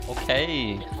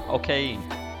Okay,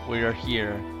 we are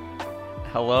here.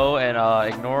 Hello, and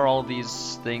ignore all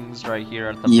these things right here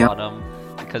at the bottom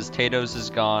because Tatos is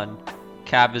gone.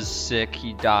 Cab is sick,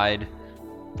 he died.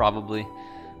 Probably.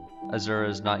 Azura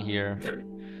is not here.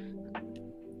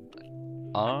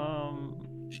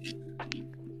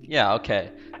 Yeah,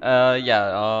 okay.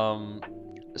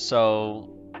 So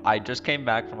I just came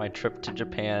back from my trip to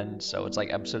Japan, so it's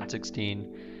like episode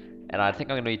 16, and I think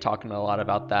I'm gonna be talking a lot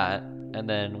about that. And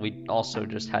then we also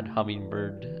just had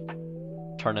Hummingbird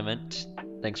tournament.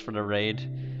 Thanks for the raid.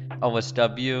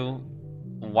 OSW,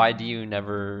 why do you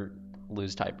never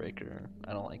lose tiebreaker?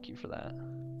 I don't like you for that.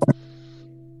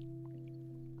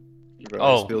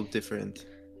 Bro, it's built different.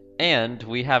 And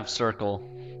we have Circle.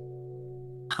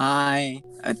 Hi.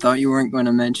 I thought you weren't going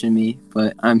to mention me,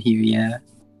 but I'm here, yeah.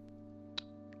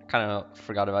 Kind of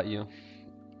forgot about you.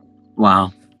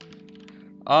 Wow.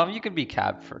 You can be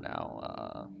Cab for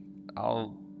now.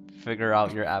 I'll figure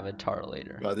out your avatar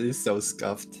later. Wow, this is so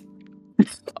scuffed.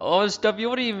 OSW,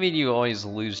 what do you mean you always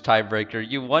lose tiebreaker?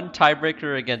 You won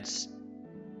tiebreaker against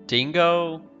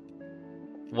Dingo,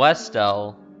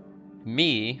 Westel,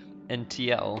 me, and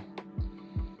TL.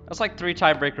 That's like 3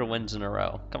 tiebreaker wins in a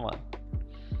row. Come on.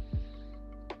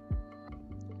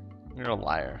 You're a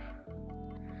liar.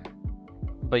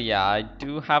 But yeah, I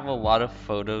do have a lot of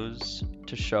photos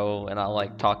to show, and I'll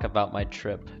like talk about my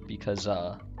trip because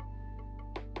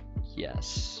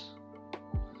yes.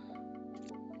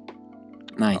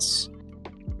 Nice.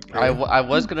 I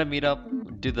was gonna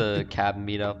do the Cab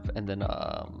meetup, and then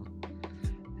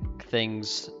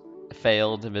things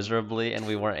failed miserably, and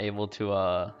we weren't able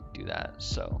to do that,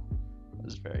 so it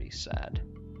was very sad.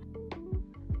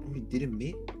 We didn't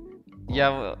meet?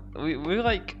 Yeah, we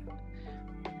like,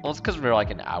 well, it's because we were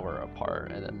like an hour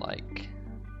apart, and then like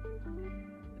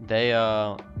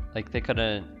they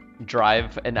couldn't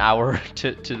drive an hour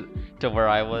to where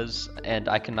I was, and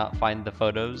I cannot find the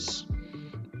photos.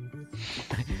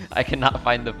 I cannot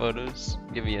find the photos.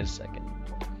 Give me a second.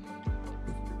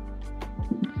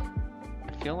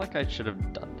 I feel like I should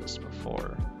have done this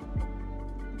before.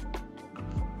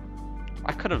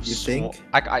 I could have. You think?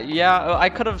 I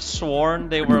could have sworn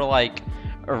they were like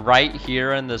right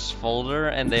here in this folder,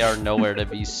 and they are nowhere to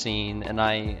be seen, and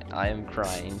I am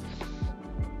crying.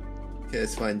 Okay,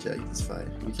 it's fine, Jack. It's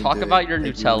fine. Talk about your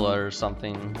Nutella or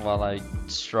something while I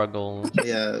struggle.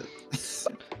 Yeah.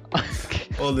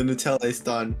 All the Nutella is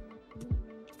done.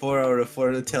 4 out of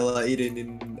 4 Nutella eaten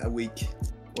in a week,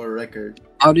 or a record.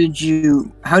 How do you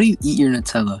eat your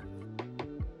Nutella?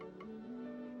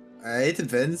 It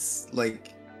depends,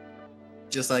 like,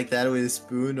 just like that with a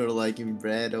spoon, or like in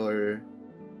bread or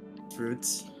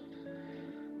fruits.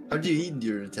 How do you eat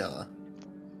your Nutella?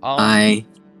 I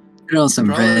put on some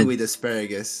Probably bread. with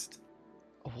asparagus.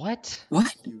 What?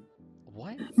 What?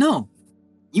 What? No,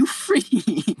 you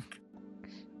freak.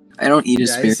 I don't eat Yeah,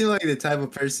 asparagus. you seem like the type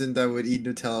of person that would eat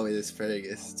Nutella with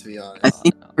asparagus, to be honest. I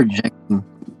think you're projecting.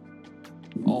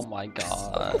 Oh my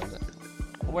god.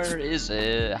 Where is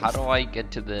it? How do I get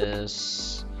to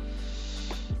this?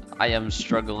 I am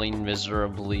struggling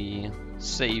miserably.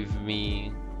 Save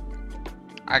me.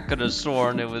 I could have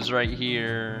sworn it was right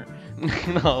here.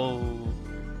 No.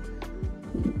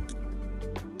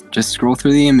 Just scroll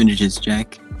through the images,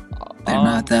 Jack. They're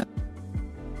not that.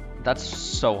 That's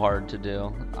so hard to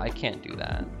do. I can't do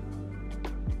that.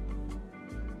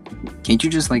 Can't you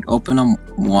just like open them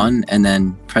one and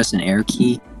then press an arrow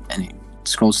key and it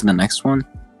scrolls to the next one?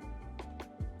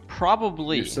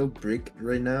 Probably. You're so brick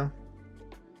right now.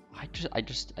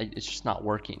 It's just not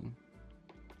working.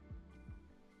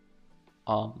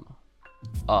 Wow,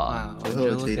 Hello,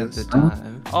 you're looking at the Tatos.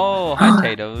 time. Oh,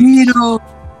 hi Tatos. Tito!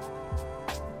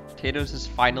 Tatos is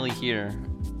finally here.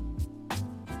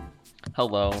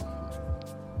 Hello.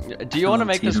 Do you want to Hello,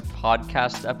 make this Tito.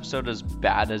 podcast episode as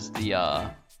bad as the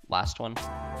last one?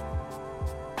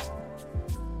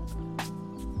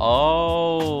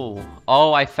 Oh,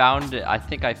 I found it. I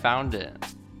think I found it.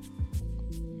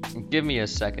 Give me a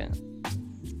second.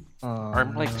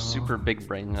 I'm like super big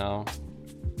brain now.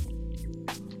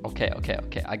 Okay.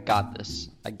 I got this.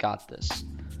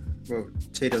 Bro,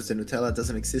 Tatos and Nutella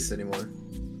doesn't exist anymore.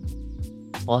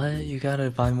 What? You gotta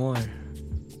buy more.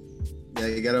 Yeah,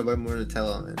 you gotta buy more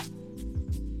Nutella, man.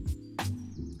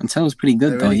 Nutella's pretty I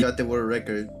good though. already got the world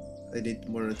record. I need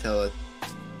more Nutella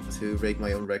to break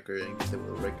my own record and get the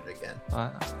world record again.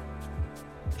 Wow.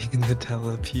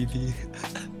 Nutella PB.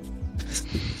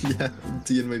 Yeah,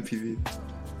 D in my PV.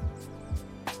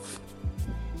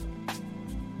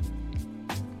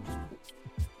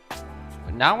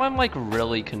 Now I'm like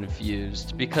really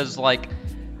confused because like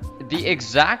the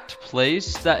exact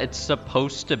place that it's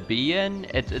supposed to be in,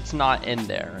 it's not in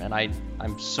there, and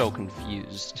I'm so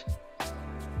confused.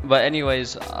 But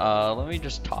anyways, let me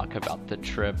just talk about the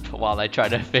trip while I try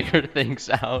to figure things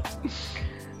out.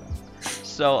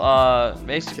 So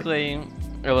basically,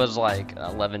 it was like an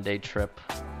 11-day trip.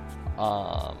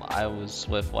 I was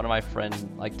with one of my friends,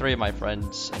 like 3 of my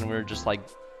friends, and we were just like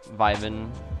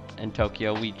vibing in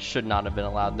Tokyo. We should not have been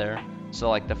allowed there. So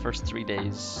like the first 3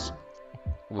 days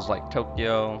was like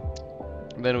Tokyo,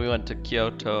 then we went to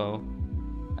Kyoto,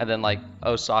 and then like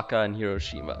Osaka and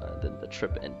Hiroshima, and then the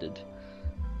trip ended.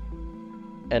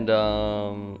 And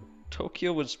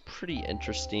Tokyo was pretty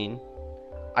interesting.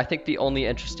 I think the only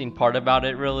interesting part about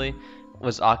it really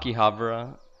was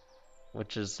Akihabara,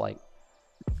 which is like,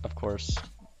 of course,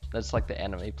 that's like the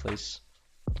anime place.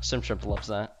 SimShrimp loves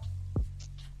that.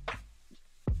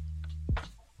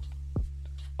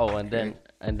 Oh, and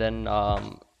then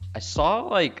I saw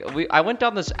like I went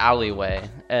down this alleyway,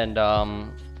 and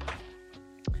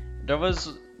there was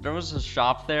a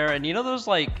shop there, and you know those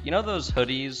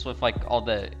hoodies with like all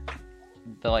the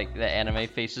anime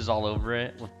faces all over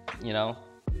it, with, you know,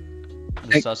 the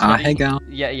Like, sus hoodie? Ahegao.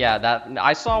 Yeah, that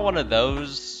I saw one of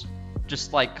those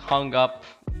just like hung up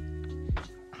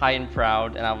high and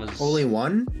proud, and I was Only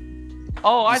one?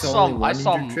 oh, you saw only one in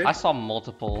your trip? I saw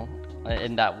multiple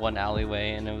in that one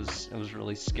alleyway, and it was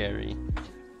really scary.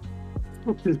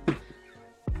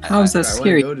 How is that I want to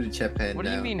scary? go to Japan What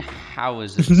now. do you mean, how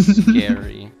is it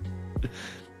scary?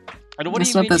 And what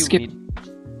That's do you not that mean scary. you need?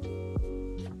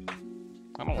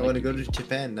 I don't I like want to it. go to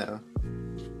Japan now.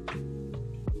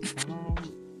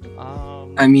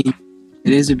 I mean,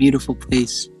 it is a beautiful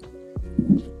place.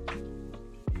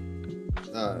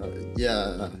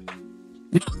 Yeah,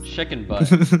 Chicken butt.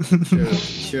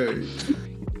 sure.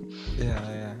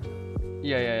 Yeah.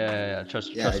 Yeah.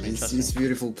 Trust me. It's a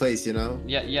beautiful place, you know?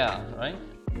 Yeah, right?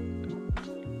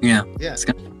 Yeah, Yeah. it's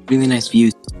got really nice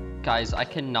views. Guys, I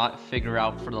cannot figure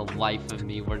out for the life of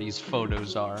me where these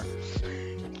photos are.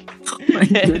 Oh my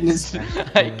goodness.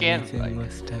 I can't. Anything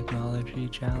with technology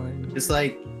challenge. Just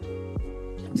like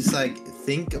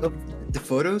think of the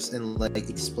photos and like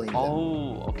explain them.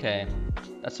 Oh, okay.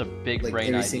 That's a big Like brain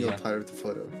every idea. single part of the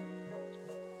photo.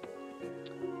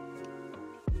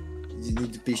 You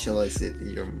need to visualize it in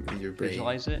your brain.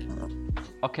 Visualize it.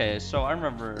 Okay, so I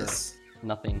remember Yes.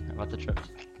 nothing about the trip.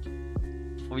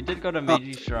 We did go to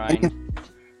Meiji Shrine.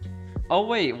 Oh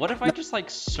wait, what if I just like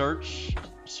search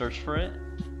for it?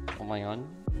 Oh my god,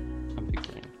 I'm big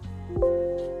brain.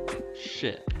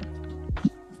 Shit.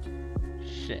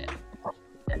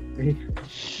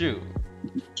 Shoot.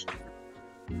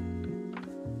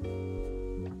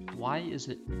 Why is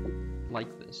it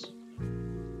like this?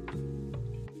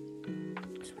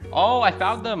 Oh, I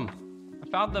found them.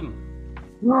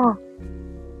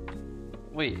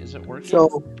 Wait, is it working?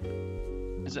 So,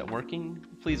 Is it working?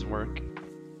 Please work.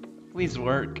 Please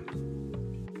work.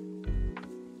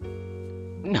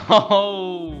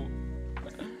 No!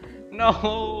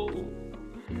 No!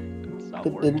 It's not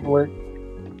it working. didn't work.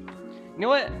 You know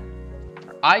what?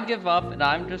 I give up, and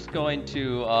I'm just going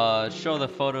to show the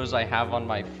photos I have on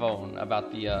my phone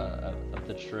about the of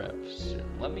the trips.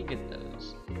 Let me get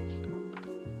those.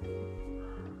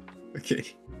 Okay.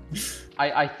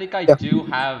 I think I Yeah. do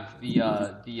have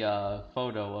the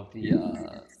photo of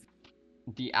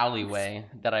the alleyway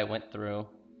that I went through.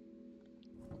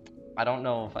 I don't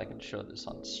know if I can show this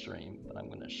on stream, but I'm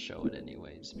gonna show it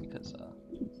anyways because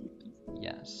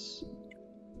yes.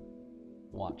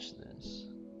 Watch this.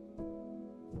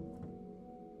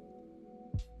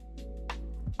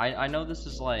 I know this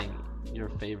is like your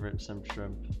favorite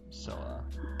SimShrimp, so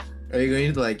Are you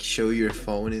going to like show your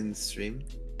phone in stream?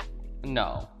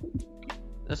 no.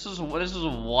 This is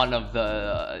one of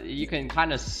the you can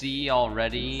kind of see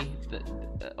already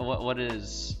what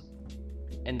is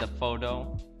in the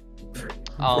photo.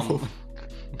 Bro,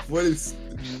 what is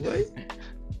what?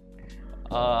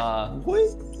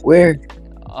 What? Where?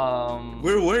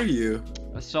 Where were you?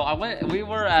 So we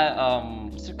were at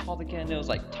what's it called again? It was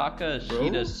like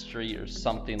Takashita Bro? Street or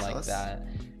something like Sus? that.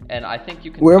 And I think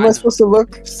you can Where am I kind of- supposed to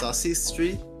look? Saucy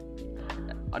Street?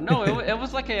 No, it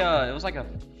was like a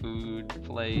food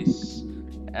place,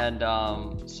 and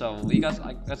so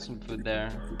I got some food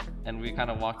there, and we kind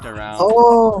of walked around,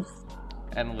 Oh,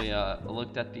 and we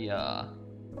looked at the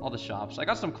all the shops. I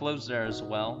got some clothes there as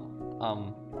well.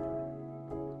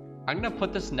 I'm gonna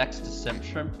put this next to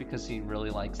SimShrimp because he really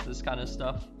likes this kind of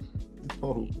stuff.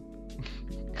 Oh.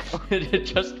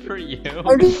 Just for you.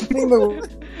 I'm just getting the.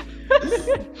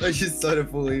 I just saw the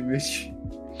full image.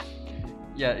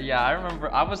 Yeah, I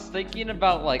remember. I was thinking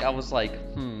about I was like,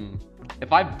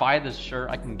 if I buy this shirt,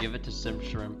 I can give it to Sim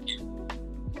Shrimp.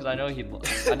 Cause I know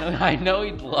I know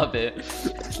he'd love it.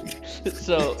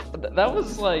 So that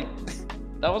was like,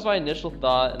 that was my initial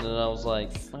thought, and then I was like,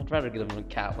 I'd rather give him a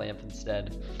cat lamp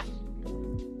instead.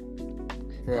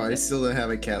 Bro, I still don't have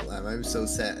a cat lamp. I'm so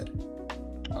sad.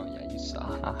 Oh yeah, you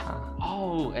suck. Haha.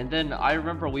 Oh, and then I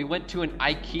remember we went to an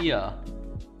IKEA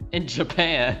in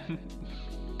Japan.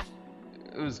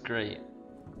 It was great.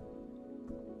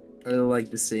 Are they like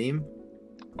the same?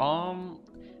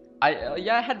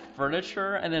 I had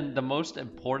furniture, and then the most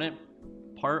important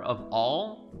part of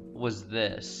all was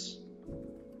this.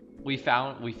 We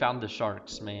found the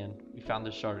sharks, man. We found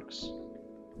the sharks.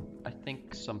 I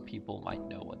think some people might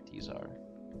know what these are.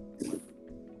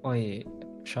 Wait,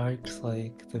 sharks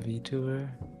like the VTuber?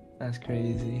 That's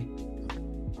crazy.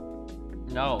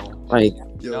 No, Like,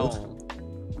 no.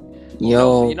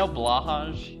 yo, You know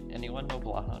Blahaj? Anyone know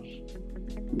Blahaj?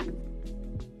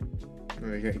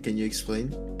 Okay, can you explain?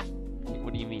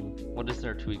 What do you mean? What is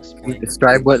there to can you explain?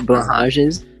 describe what Blahaj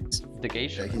is? The Yeah,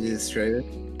 geisha, can you describe it?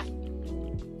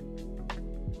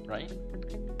 right?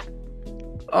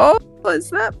 Oh, it's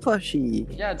that plushie.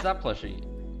 Yeah, it's that plushie.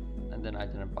 And then I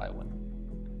didn't buy one.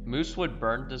 Moosewood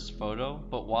burned this photo,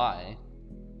 but why?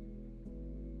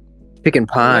 Chicken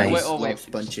pie. Wait, oh, wait. Love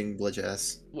punching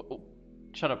Bludgeass.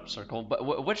 Shut up, Circle.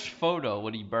 But which photo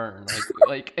would he burn?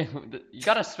 Like, you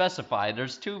gotta specify.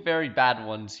 There's two very bad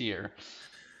ones here.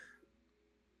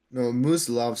 No, Moose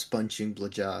loves punching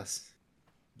Bludgeass.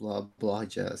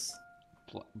 Bludgeass.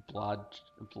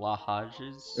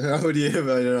 Blahages? How do you? I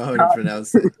don't know how to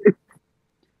pronounce it.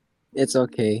 It's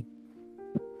okay.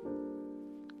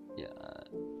 Yeah.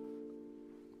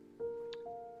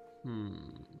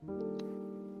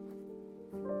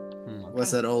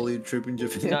 Was that all your trip in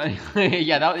Japan? No,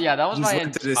 yeah, that was Just my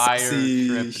went to the entire sexy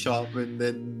trip. shop and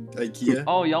then IKEA.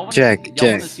 Oh, y'all want Jack, to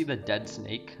Jack. see the dead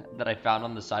snake that I found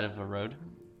on the side of the road?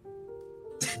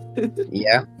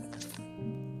 Yeah.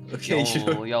 Okay, Yo,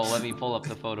 sure. yo, let me pull up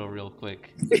the photo real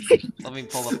quick. Let me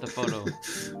pull up the photo.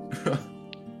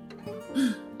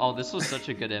 Oh, this was such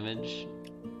a good image.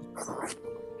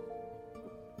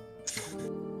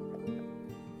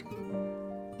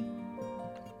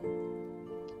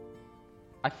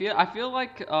 I feel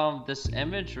like this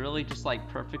image really just like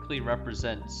perfectly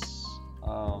represents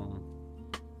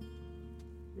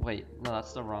wait, no,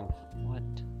 that's the wrong what?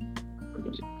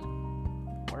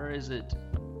 Where is it?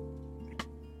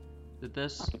 Is it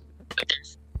this?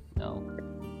 No.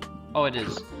 Oh, it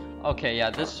is. Okay, yeah,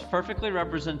 this perfectly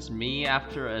represents me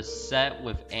after a set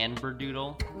with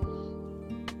Amberdoodle.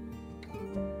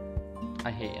 I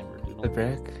hate The Amberdoodle.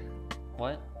 brick?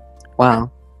 What?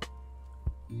 Wow.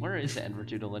 Where is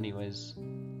Amberdoodle anyways?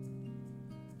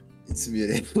 It's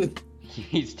muted.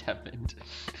 He's deafened.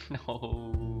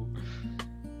 No.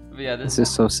 But yeah, This is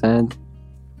so sad.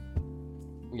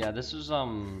 yeah, this was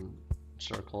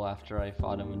Circle after I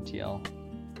fought him in TL.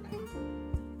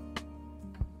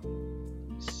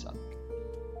 Suck.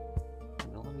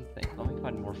 Now, let me think. Let me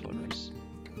find more photos.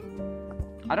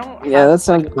 I don't. Yeah, have, that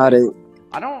sounds like, about it.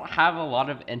 I don't have a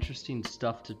lot of interesting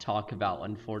stuff to talk about,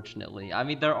 unfortunately. I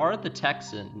mean, there are the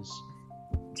Texans.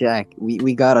 Jack,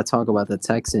 we gotta talk about the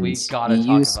Texans. We gotta You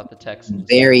talk used about the Texans.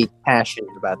 very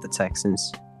passionate about the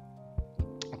Texans.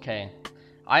 Okay.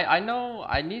 I know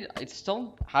I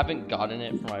still haven't gotten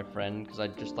it from my friend because I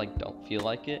just like don't feel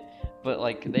like it. But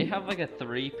like they have like a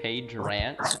 3-page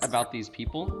rant about these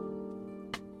people.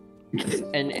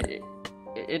 And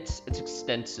it's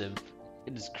extensive.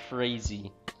 It is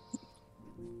crazy.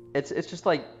 It's just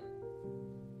like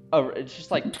it's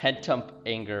just like pent up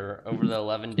anger over the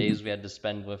 11 days we had to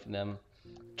spend with them.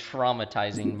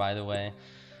 Traumatizing, by the way.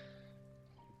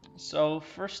 So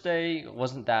first day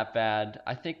wasn't that bad.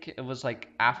 I think it was like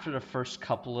after the first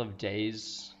couple of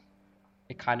days,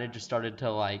 it kind of just started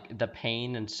to like the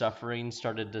pain and suffering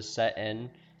started to set in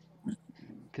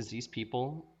because these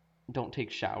people don't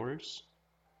take showers,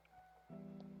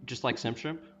 just like Sim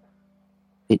Shrimp.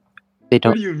 They What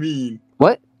don't. do you mean?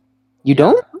 What? You Yeah.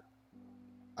 don't?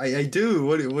 I do.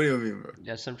 What do you mean, bro?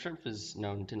 Yeah, Sim Shrimp is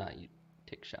known to not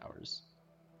take showers.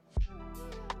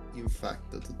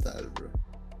 Infacto total, bro.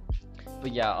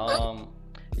 But yeah,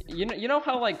 you know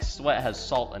how like sweat has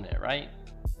salt in it, right?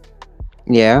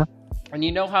 Yeah. And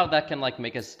you know how that can like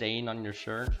make a stain on your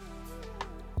shirt?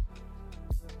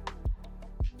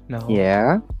 No.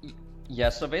 Yeah. Yeah,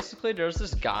 so basically there's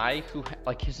this guy who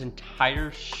like his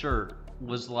entire shirt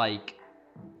was like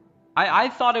I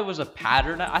thought it was a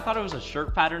pattern. I thought it was a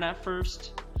shirt pattern at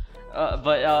first.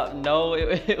 But no,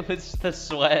 it was the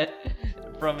sweat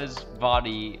from his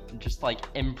body just like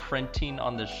imprinting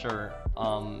on the shirt.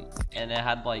 And it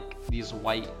had like these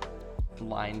white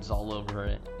lines all over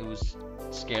it. It was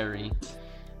scary.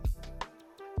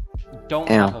 Don't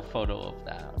Damn. have a photo of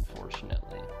that,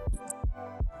 unfortunately.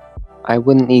 I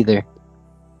wouldn't either.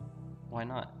 Why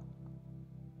not?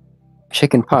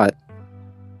 Chicken pot.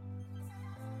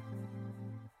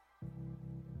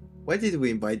 Why did we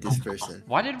invite this person?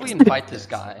 Why did we invite this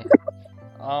guy?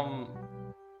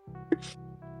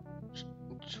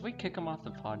 Should we kick him off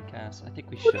the podcast? I think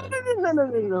we should.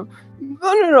 No.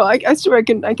 I swear I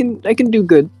can do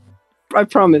good. I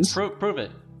promise. Prove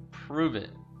it. Prove it.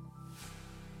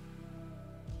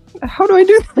 How do I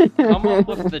do that? Come up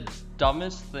with the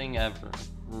dumbest thing ever,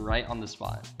 right on the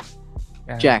spot.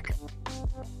 Yeah. Jack.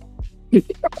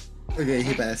 Okay,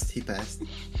 he passed. He passed.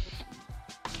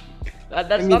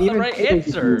 That's I mean, not the even right Taylor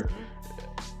answer.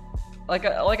 Like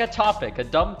a topic, a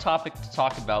dumb topic to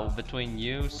talk about between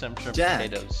you, Simshrimp, Jack.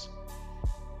 Potatoes.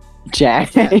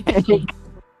 Jack.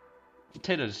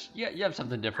 Potatoes, yeah, you have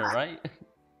something different, right?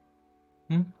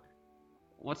 Hmm?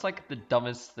 What's like the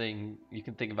dumbest thing you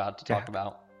can think about to talk Jack.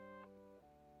 about?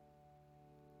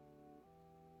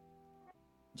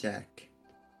 Jack.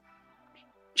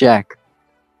 Jack.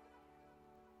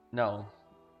 No.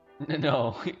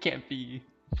 No, it can't be.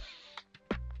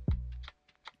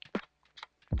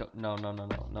 No.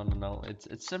 It's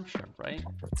Simshrimp, right?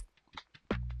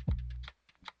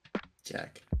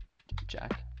 Jack.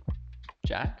 Jack.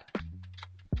 Jack?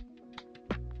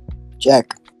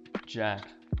 Jack. Jack.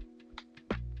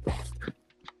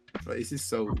 Bro, this is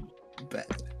so bad.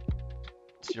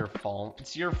 It's your fault.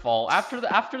 It's your fault. After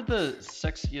the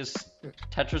sexiest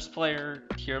Tetris player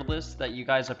tier list that you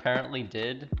guys apparently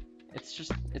did,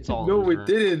 it's all No, we over.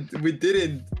 didn't. We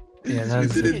didn't. Yeah, that we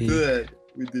was the didn't do peak. that.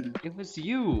 We didn't. It was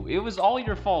you. It was all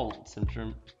your fault,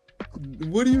 Simshrimp.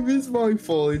 What do you mean it's my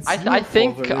fault? It's I your fault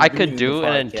think for I being could in do the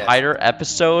an podcast. entire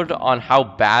episode on how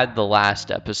bad the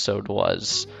last episode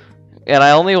was. And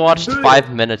I only watched Do it.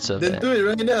 5 minutes of Then it. do it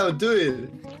right now. Do it.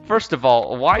 First of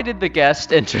all, why did the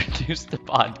guest introduce the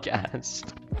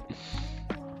podcast?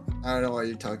 I don't know what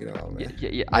you're talking about, man.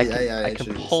 Yeah, I can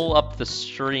introduced pull it. up the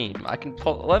stream.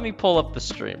 Let me pull up the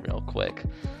stream real quick.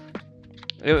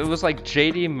 It was like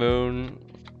JD Moon,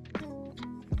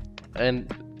 and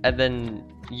then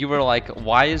you were like,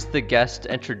 "Why is the guest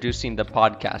introducing the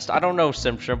podcast?" I don't know,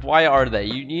 Simshrimp. Why are they?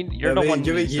 You're the one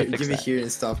who needs to fix You be that. hearing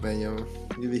stuff, man. Yo,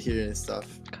 you be hearing stuff.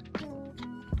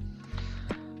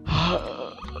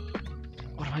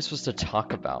 What am I supposed to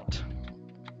talk about?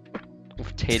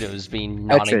 Potatoes being Tetris.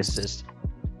 non-existent.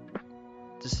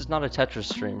 This is not a Tetris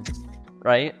stream,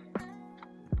 right?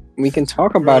 We can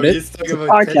talk about Bro, it. he's talking It's a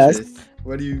about podcast. Tetris.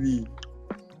 What do you mean?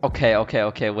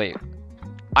 Okay, wait.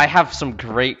 I have some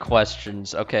great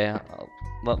questions. Okay,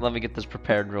 let me get this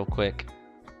prepared real quick.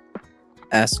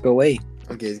 Ask away.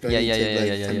 Okay, it's going Yeah, to yeah, take yeah,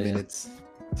 like yeah, 10 yeah. minutes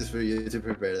just for you to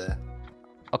prepare that.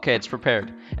 Okay, it's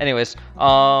prepared. Anyways,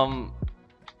 What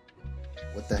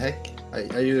the heck?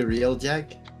 Are you the real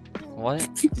Jack? what?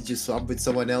 Did you swap with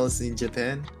someone else in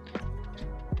Japan?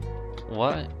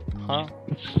 What? Huh?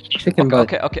 Chicken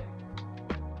butt. Okay.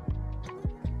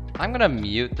 I'm gonna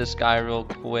mute this guy real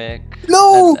quick.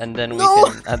 No! And then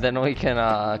No! we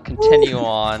can continue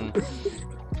on.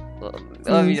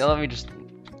 Let me just.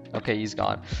 Okay, he's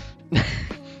gone.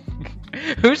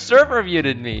 Who server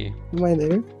muted me? Am I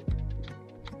there?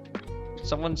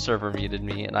 Someone server muted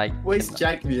me, and I. Why is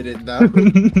Jack muted now?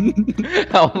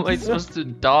 How am I supposed to Do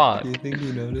you talk? think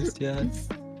you noticed yet?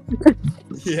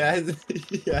 he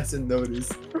hasn't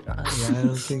noticed. Yeah, I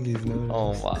don't think he's noticed.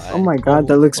 Oh my. Oh my god,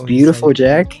 that looks Oh, he's beautiful, like-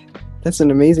 Jack. That's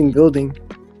an amazing building.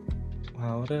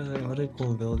 Wow, what a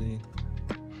cool building.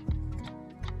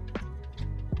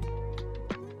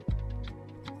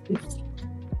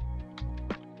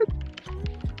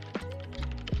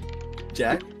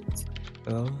 Jack?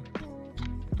 Hello? Hello,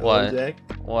 What? Jack?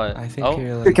 What? I think Oh,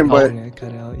 you're like Chicken butt. internet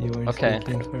cut out. You were Okay.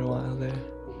 speaking for a while there.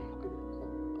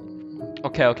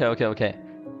 okay.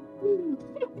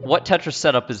 What Tetris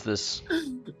setup is this?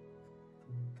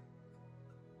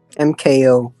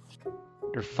 MKO.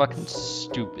 You're fucking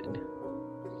stupid.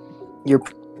 You're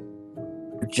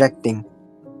projecting.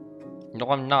 No,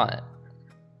 I'm not.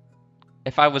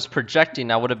 If I was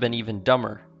projecting, I would have been even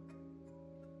dumber.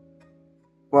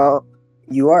 Well,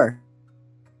 you are.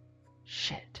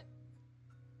 Shit.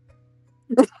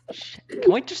 Shit.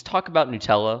 Can we just talk about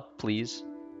Nutella, please?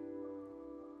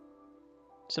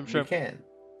 You Simshrimp. can.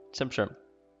 Simshrimp.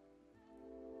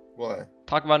 What?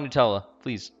 Talk about Nutella,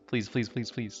 please. Please.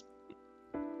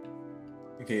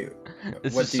 Okay.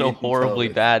 This what is do so you eat Nutella horribly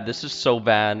with? bad. This is so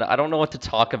bad. I don't know what to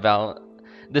talk about.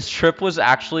 This trip was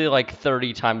actually like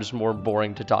 30 times more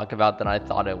boring to talk about than I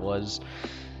thought it was.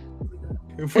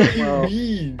 What do you Well,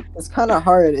 mean? It's kind of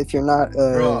hard if you're not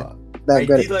Bro, that I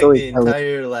good did at like the storytelling.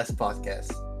 entire last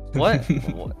podcast. What?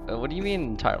 What do you mean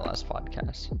entire last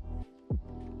podcast?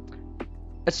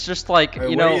 It's just like,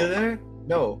 Wait, you were know, you there?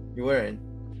 No, you weren't.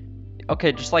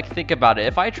 okay, just like think about it.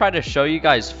 If I try to show you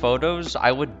guys photos,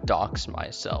 I would dox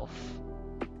myself.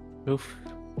 Oof.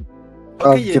 Of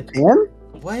Okay, Japan?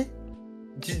 what?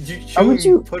 You How show would me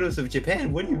you- photos of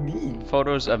Japan? What do you mean?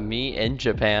 Photos of me in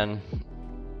Japan.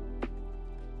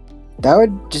 That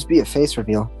would just be a face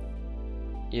reveal.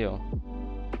 Ew.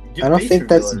 Your I don't face think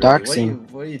reveal that's already.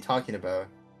 doxing. What are you talking about?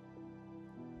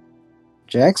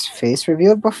 Jack's face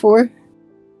revealed before?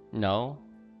 No.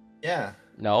 Yeah.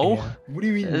 No. Yeah. What do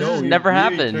you mean? This no, has you never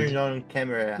literally happened. Turned on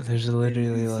camera. There's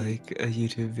literally you see. like a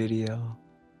YouTube video.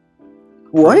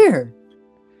 Where?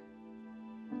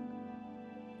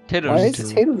 Potatoes. Why is YouTube.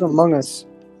 Potatoes Among Us?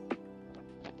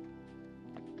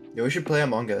 Yo, we should play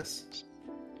Among Us.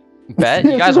 Bet?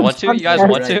 You guys want to? You guys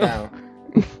want Right to? now.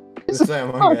 Let's play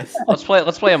Among Us. Let's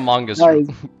play Among Us. Guys.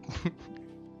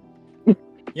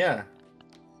 Yeah.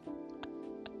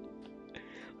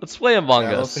 Let's play Among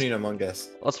I'm Us. opening Among Us.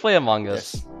 Let's play Among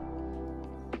Us. Yes.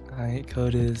 Alright,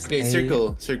 code is Okay, A-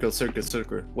 circle.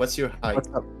 What's your height? What's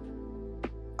up?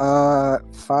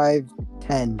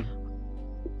 5'10".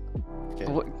 Okay.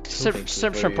 What, Thank you for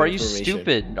Shrimp, your are you information.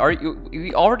 stupid? Are you?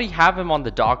 We already have him on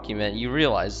the document. You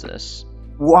realize this?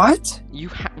 What?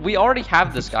 We already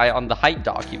have this guy on the height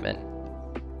document.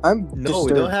 I'm No, we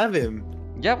disturbed. don't have him.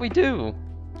 Yeah, we do.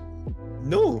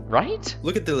 No. Right?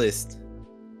 Look at the list.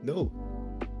 No.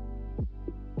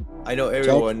 I know Jack's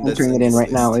everyone that's entering it in this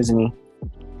right now, list. isn't he?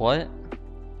 What?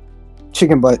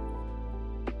 Chicken butt.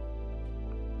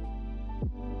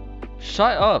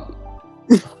 Shut up.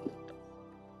 I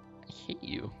hate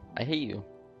you. I hate you.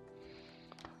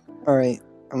 Alright,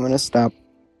 I'm gonna stop.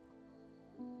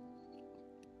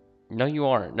 No, you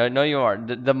aren't. No, you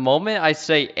aren't. The moment I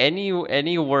say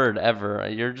any word ever,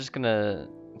 you're just gonna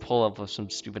pull up with some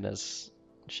stupid ass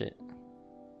shit.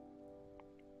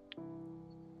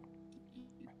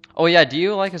 Oh yeah, do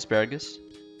you like asparagus?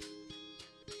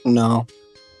 No.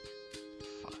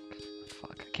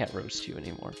 Fuck, I can't roast you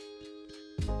anymore.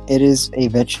 It is a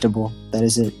vegetable. That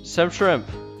is it. Some shrimp.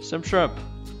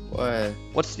 What?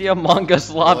 What's the Among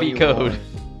Us What lobby do you code? want?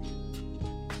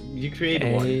 You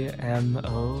created one.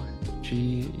 AMOGUS.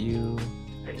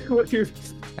 What you?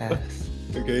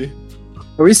 Okay.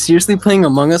 Are we seriously playing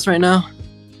Among Us right now?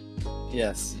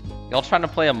 Yes. Y'all trying to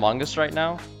play Among Us right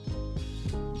now?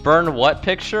 Burn what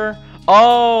picture?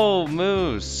 Oh,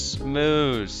 moose.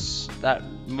 That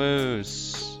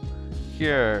moose.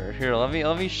 Here. Let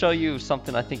me show you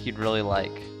something I think you'd really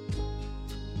like.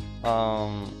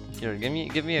 Here,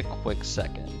 give me a quick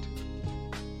second.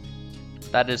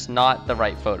 That is not the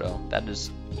right photo. That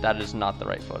is not the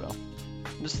right photo.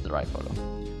 This is the right photo.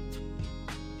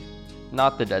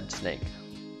 Not the dead snake.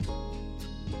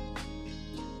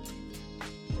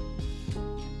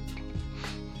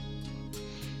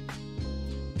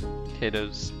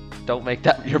 Potatoes, don't make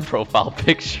that your profile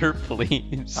picture,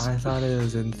 please. I thought it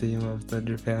was in theme of the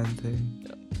Japan thing.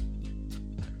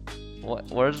 What?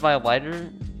 Where's my lighter?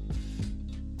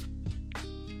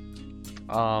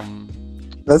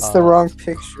 That's the wrong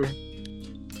picture.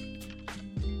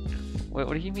 Wait,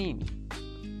 what do you mean?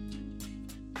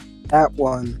 That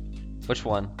one. Which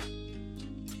one?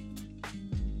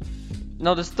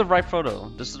 No, this is the right photo.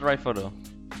 This is the right photo.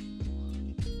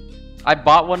 I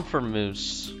bought one for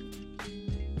Moose.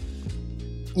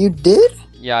 You did?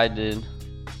 Yeah, I did.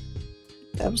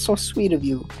 That was so sweet of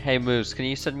you. Hey Moose, can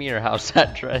you send me your house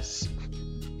address?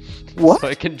 What? So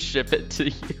I can ship it to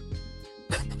you.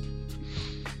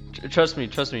 Trust me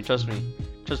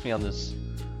on this.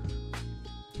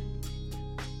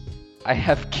 I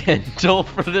have Kindle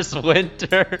for this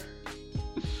winter.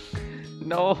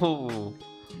 No.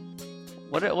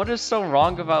 What is so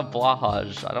wrong about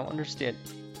Blahaj? I don't understand.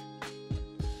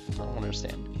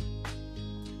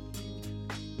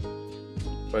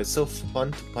 But it's so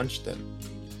fun to punch them.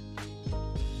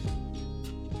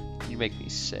 You make me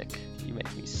sick.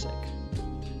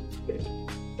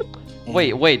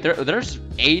 Wait, there's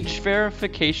age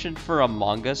verification for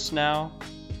Among Us now?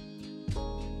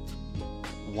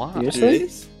 Why? Seriously? It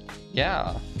is?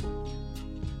 Yeah.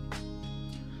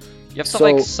 You have to So,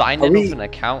 like sign are in we- with an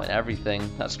account and everything.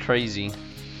 That's crazy.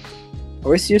 Are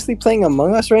we seriously playing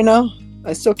Among Us right now?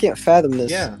 I still can't fathom this.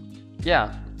 Yeah.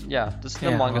 Yeah. This is the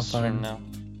Yeah, Among Us hop on. stream now.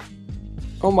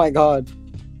 Oh my god.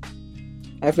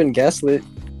 I've been gaslit.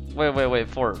 Wait.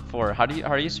 For how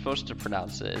are you supposed to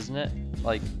pronounce it? Isn't it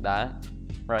like that?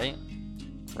 Right?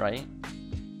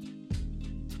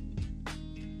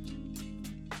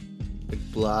 Like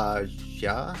Blahaj.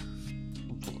 Ja?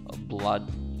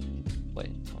 Blood.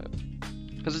 Wait.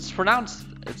 Because it's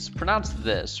pronounced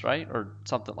this, right? Or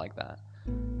something like that.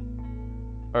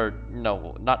 Or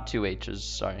no, not two H's.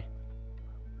 Sorry.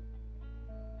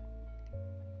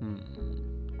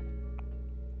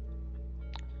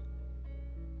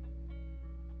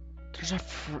 There's a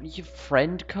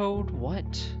friend code?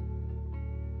 What?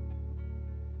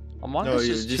 Among Us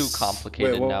is too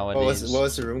complicated nowadays. What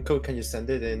was the room code? Can you send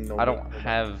it in? I don't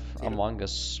have Among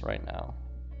Us right now.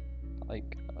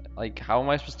 Like, how am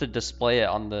I supposed to display it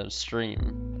on the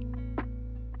stream?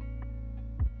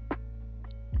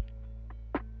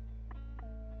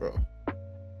 Bro.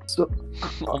 So,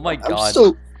 Oh my I'm god.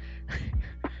 still-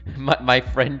 my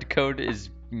friend code is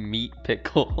meat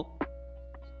pickle.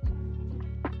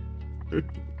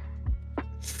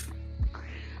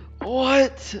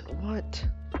 What?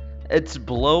 It's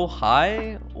blow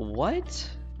high? What?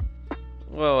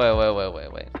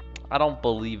 Wait. I don't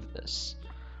believe this.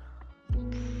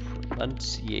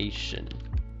 Pronunciation.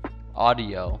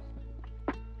 Audio.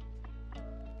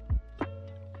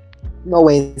 No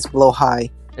way it's blow high.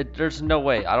 There's no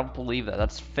way. I don't believe that.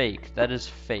 That's fake. That is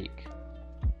fake.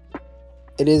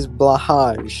 It is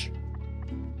blahage.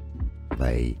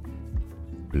 A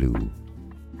blue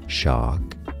shark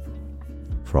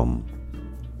from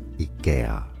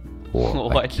IKEA or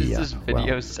Why does IKEA. this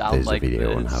video well, sound there's like a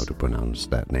video on this? how to pronounce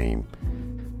that name.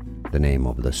 The name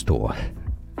of the store.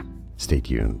 Stay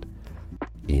tuned.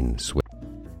 In Swiss.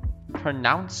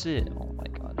 Pronounce it. Oh my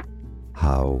god.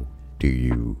 How do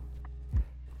you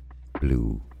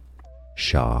blue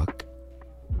shark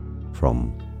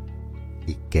from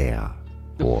IKEA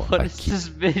or What is IKEA? this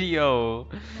video?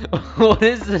 What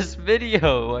is this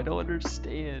video? I don't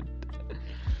understand.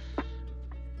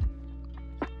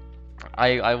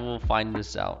 I will find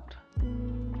this out.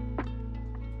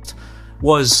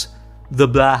 Was the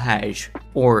blahage,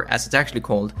 or as it's actually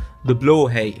called, the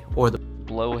blowhay, or the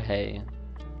Blow hay.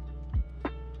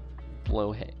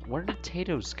 Where did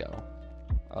potatoes go?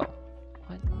 Oh.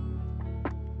 What?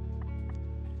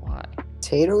 Why?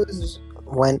 Potatoes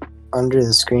went under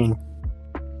the screen.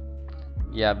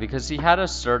 Yeah, because he had a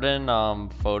certain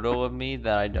photo of me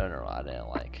that I didn't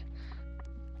like.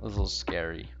 It was a little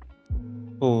scary.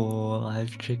 Oh,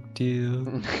 I've tricked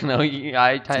you. No,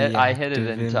 I hit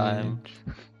it in time.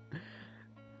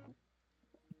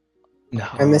 No.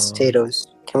 I miss potatoes.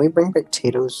 Can we bring back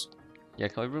potatoes? Yeah,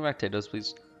 can we bring back potatoes,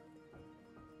 please?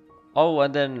 Oh,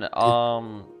 and then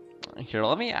here,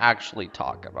 let me actually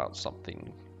talk about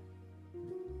something.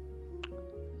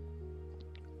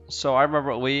 So I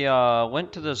remember we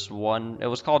went to this one. It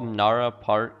was called Nara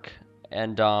Park,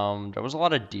 and there was a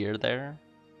lot of deer there.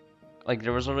 Like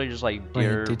there was literally just like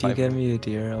deer. Wait, did you get me a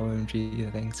deer?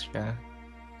 OMG, thanks, Jack.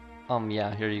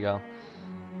 Yeah, here you go.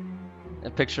 A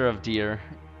picture of deer.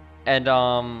 And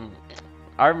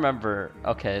I remember,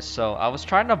 okay, so I was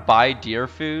trying to buy deer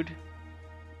food.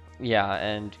 Yeah,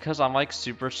 and because I'm like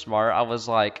super smart, I was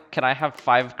like, can I have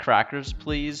 5 crackers,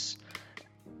 please?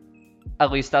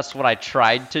 At least that's what I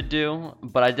tried to do,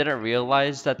 but I didn't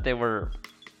realize that they were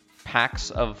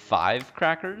packs of 5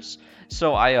 crackers.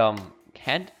 So I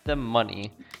handed them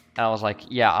money, and I was like,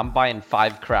 yeah, I'm buying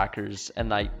 5 crackers,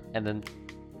 and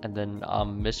then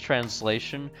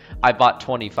mistranslation, I bought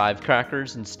 25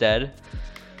 crackers instead.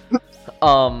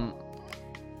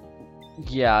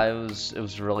 Yeah, it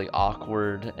was really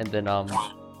awkward, and then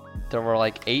there were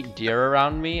like 8 deer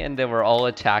around me, and they were all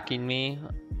attacking me.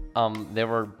 They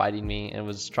were biting me, and it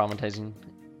was traumatizing.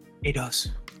 ADOS.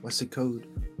 What's the code?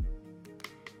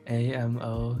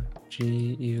 AMOGUS.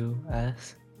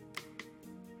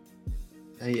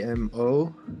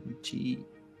 AMOGUS.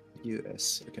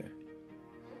 Okay.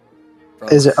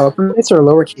 Is it uppercase or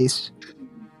lowercase?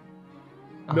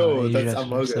 No, You that's just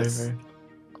Among Us. server.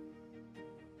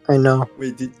 I know.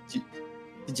 Wait, did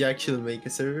you actually make a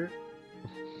server?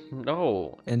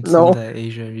 No. It's No. in the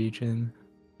Asia region.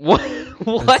 What?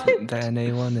 'Cause What? The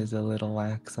NA one is a little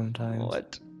whack sometimes.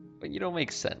 What? But you don't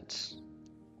make sense.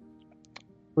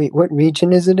 Wait, what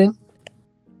region is it in?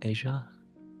 Asia?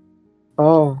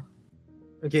 Oh,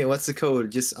 Okay, what's the code?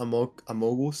 Just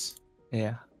Amogus?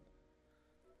 Yeah.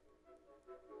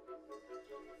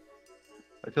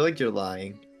 I feel like you're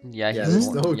lying. Yeah, Yeah, he's there's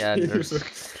no yeah, game. there's...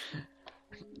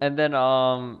 And then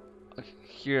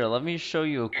here, let me show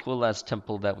you a cool ass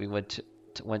temple that we went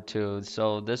to.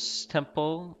 So this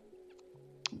temple,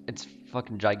 it's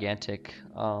fucking gigantic.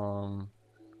 You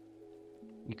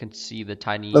can see the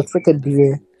tiny. looks like a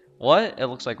deer. What? It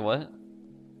looks like what?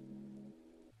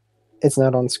 It's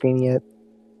not on screen yet.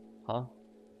 Huh?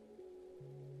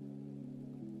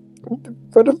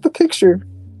 Put up the picture.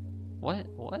 What?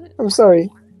 What? I'm sorry.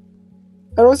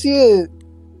 I don't see it.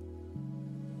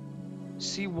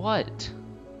 See what?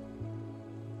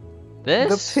 The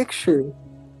This? picture.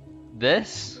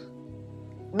 This?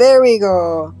 There we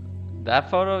go. That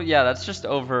photo? Yeah, that's just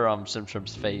over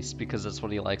Simtrim's face because that's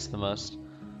what he likes the most.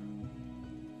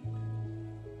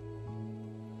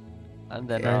 And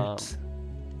then Hurts.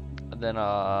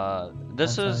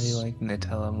 this I thought is you like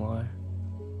Nutella more.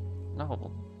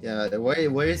 no. Yeah, why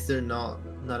is there not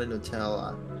a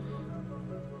Nutella?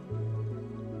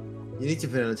 You need to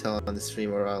put a Nutella on the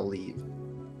stream or I'll leave.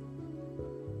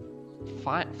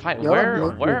 Fine. Y'all make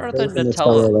me Where are the crave Nutella?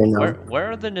 Nutella right now.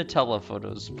 Where are the Nutella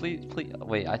photos? Please.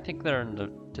 Wait, I think they're in the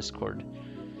Discord.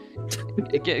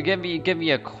 Give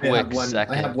me a quick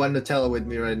second. I have one Nutella with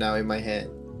me right now in my hand.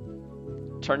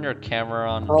 Turn your camera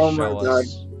on and Oh my show God.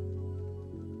 us.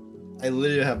 I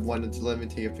literally have one Nutella. Let me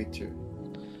take a picture.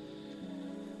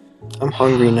 I'm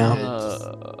hungry now.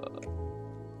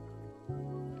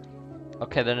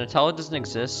 Okay, the Nutella doesn't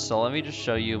exist, so let me just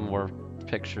show you more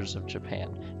pictures of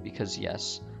Japan. Because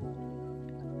yes.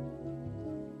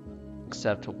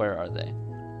 Except where are they?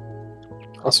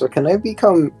 Also, can I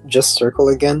become just Circle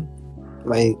again?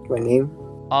 My name?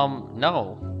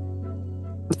 No.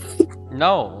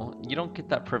 No, you don't get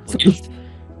that privilege.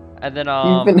 And then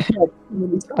You've been hacked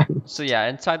many times. so yeah,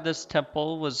 inside this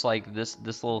temple was like this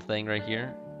little thing right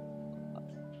here.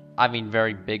 I mean,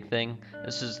 very big thing.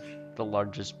 This is the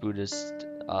largest Buddhist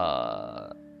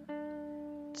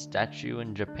statue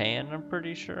in Japan, I'm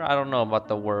pretty sure. I don't know about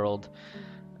the world.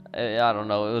 I don't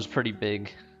know. It was pretty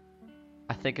big.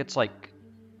 I think it's like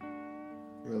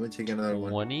Let me take another one.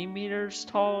 20 meters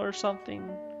tall or something.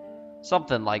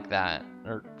 Something like that.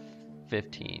 Or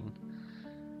 15.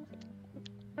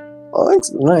 Oh,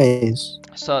 that's nice.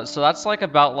 So that's like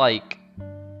about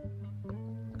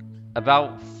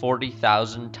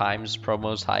 40,000 times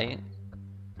Promo's height.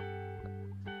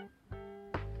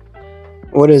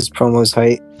 What is Promo's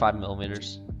height? 5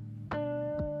 millimeters.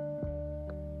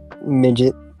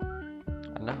 Midget.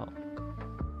 I know.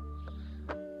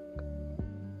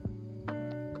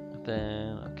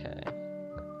 Then, okay.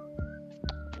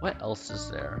 What else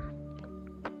is there?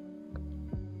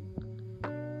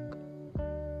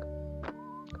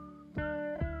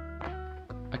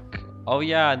 Oh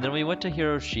yeah, and then we went to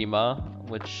Hiroshima,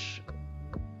 which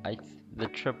the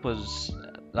trip was,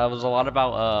 that was a lot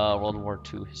about World War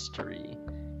II history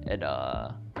and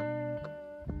all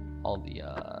the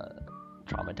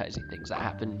traumatizing things that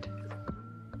happened.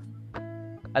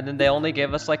 And then they only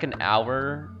gave us like an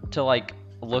hour to like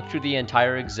look through the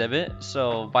entire exhibit.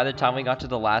 So by the time we got to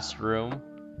the last room,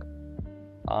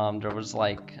 there was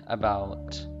like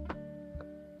about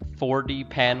 40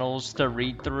 panels to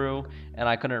read through, and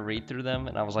I couldn't read through them,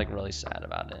 and I was like really sad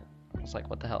about it. I was like,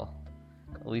 what the hell?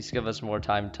 At least give us more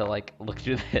time to like look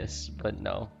through this, but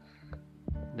no.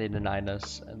 They denied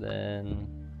us. And then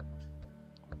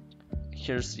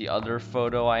here's the other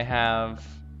photo I have.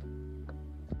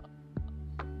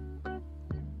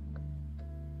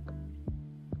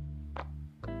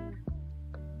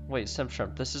 Wait,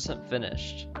 Simshrimp, this isn't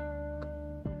finished.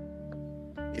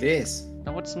 It is.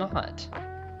 No, it's not.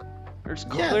 There's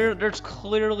Yeah. there's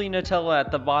clearly Nutella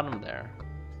at the bottom there.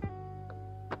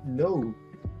 No.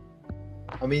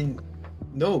 I mean,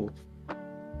 no.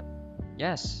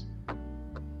 Yes.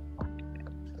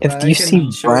 If I you can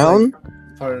see show, brown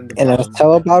part in the in a bottom.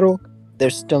 Nutella bottle,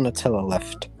 there's still Nutella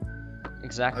left. I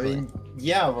Exactly. mean,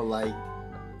 yeah, but like,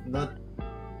 not.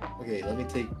 Okay, let me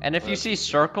take. And if you see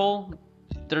circle,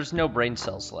 there's no brain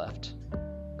cells left.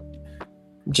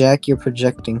 Jack, you're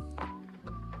projecting.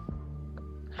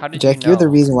 How did Jack, you know? you're the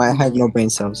reason why I have no brain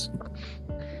cells.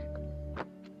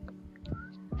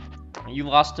 You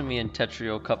lost to me in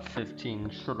Tetrio Cup 15.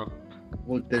 Shut up.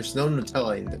 Well, there's no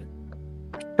Nutella in there.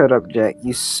 Shut up, Jack.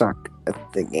 You suck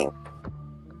at the game.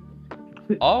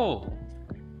 Oh!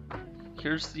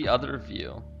 Here's the other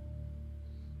view.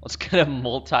 Let's get a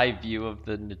multi-view of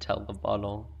the Nutella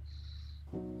bottle.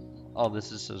 Oh,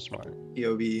 this is so smart.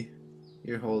 POV,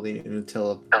 you're holding a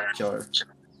Nutella jar.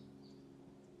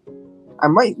 I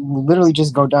might literally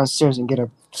just go downstairs and get a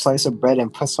slice of bread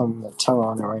and put some Nutella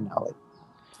on it right now. Like,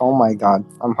 oh my god,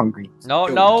 I'm hungry. No,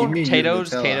 Yo, no, give me your potatoes,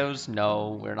 Nutella. potatoes,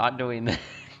 no, we're not doing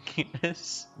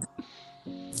this.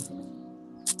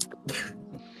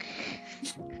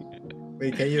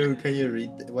 Wait, can you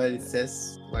read what it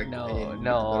says? Like, No, in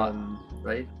no. bottom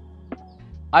right?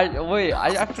 I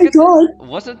forget.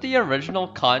 Wasn't the original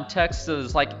context? It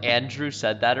was like Andrew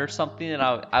said that or something, and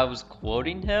I was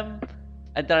quoting him,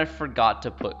 and then I forgot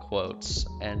to put quotes,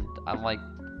 and I'm like,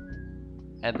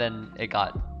 and then it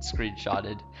got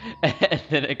screenshotted, and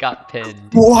then it got pinned.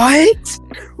 What?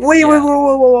 Wait, Yeah.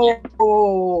 wait,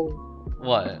 whoa.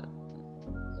 What?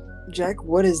 Jack,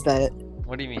 what is that?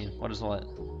 What do you mean? What is what?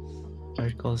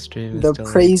 Circle stream is The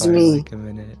delayed praise by me. like a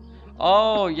minute.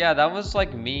 Oh yeah, that was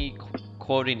like me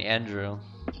quoting Andrew.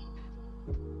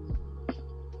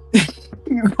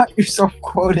 You got yourself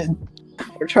quoted.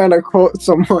 We're trying to quote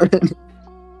someone.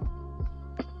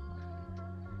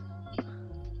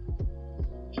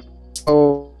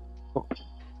 So,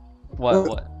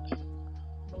 What?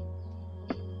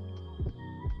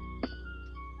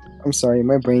 I'm sorry,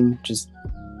 my brain just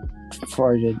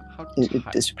farted. How It ti-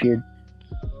 disappeared.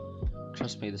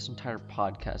 Trust me, this entire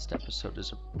podcast episode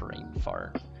is a brain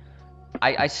fart.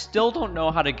 I still don't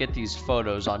know how to get these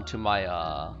photos onto my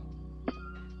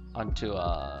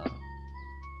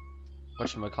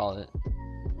whatchamacallit?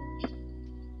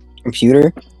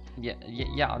 Computer?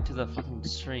 Yeah, onto the fucking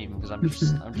stream because I'm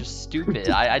just stupid.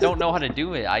 I don't know how to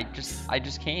do it. I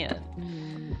just can't.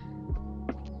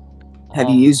 Have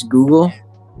you used Google?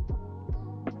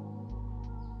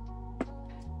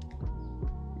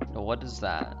 What is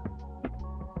that?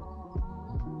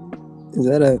 Is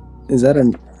that a Is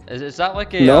that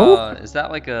like a No? is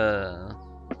that like a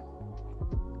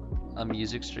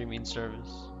music streaming service?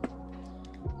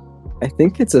 I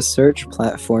think it's a search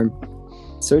platform.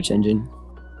 Search engine.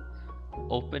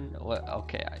 Open what?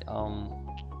 Okay,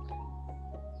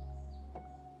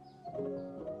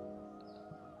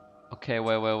 Okay,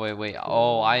 wait.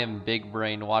 Oh, I am big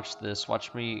brain. Watch this.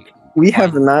 Watch me. We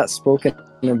have not spoken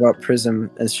about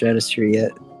Prism as Stratosphere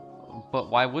yet. But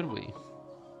why would we?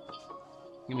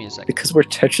 Give me a second. Because we're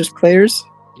Tetris players?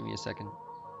 Give me a second.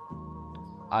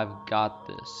 I've got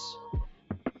this.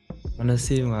 Wanna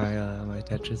see my my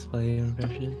Tetris play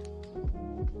impression?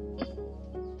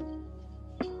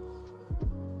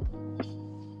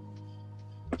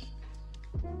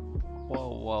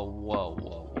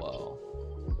 Whoa.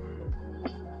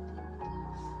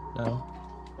 No.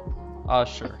 Oh,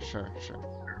 sure.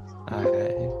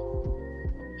 Okay.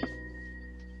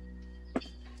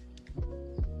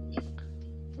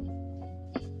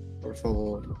 Por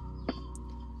favor.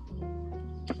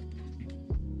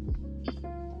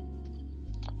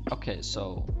 Okay,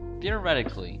 so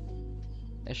theoretically,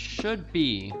 it should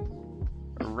be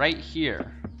right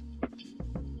here.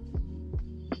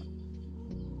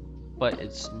 But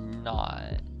it's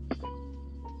not.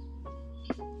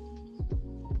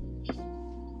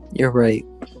 You're right.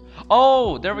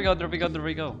 Oh, there we go.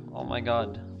 Oh my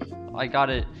god. I got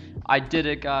it. I did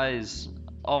it, guys.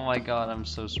 Oh my god, I'm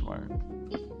so smart.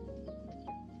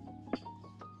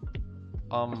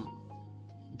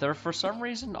 They're for some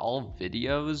reason all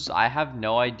videos. I have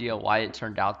no idea why it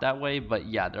turned out that way, but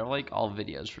yeah, they're like all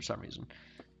videos for some reason.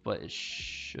 But it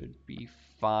should be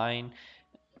fine.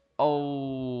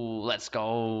 Oh, let's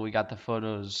go. We got the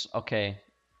photos. Okay.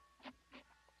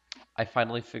 I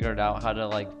finally figured out how to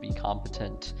like be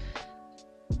competent.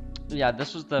 Yeah,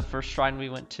 this was the first shrine we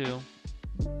went to.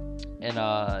 And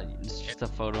it's just a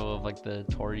photo of like the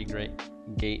Torii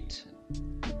Gate.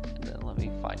 And then let me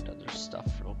find other stuff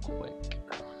real quick.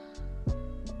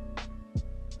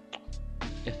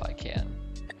 If I can.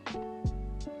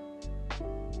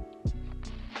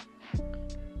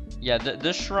 Yeah,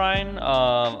 this shrine,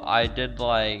 I did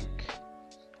like,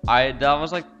 that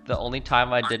was like the only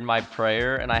time I did my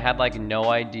prayer, and I had like no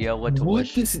idea what to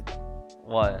wish.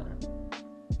 What?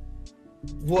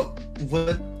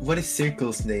 What is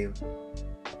Circle's name?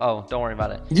 Oh, don't worry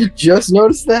about it. You just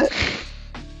noticed that?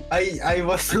 I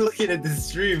was looking at the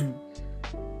stream.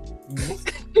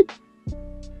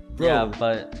 Bro. Yeah,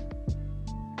 but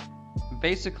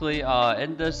basically,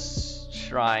 in this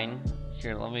shrine,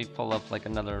 here, let me pull up like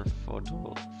another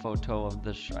photo of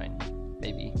this shrine,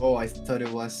 maybe. Oh, I thought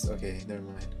it was. Okay, never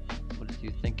mind. What did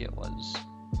you think it was?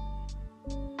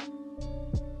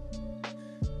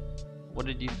 What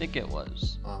did you think it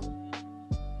was?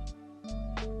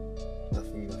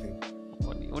 Nothing.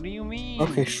 What do you mean?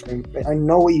 Okay, Shrimp. I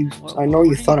know what you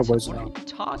thought it was What are now. you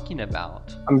talking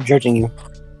about? I'm judging you.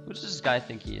 Who does this guy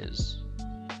think he is?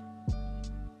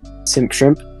 Simp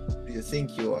Shrimp. Who do you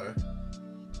think you are?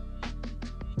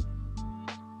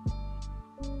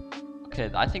 Okay,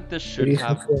 I think this What should do you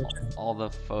have think? all the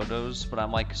photos, but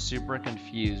I'm like super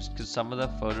confused because some of the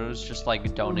photos just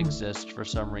like don't exist for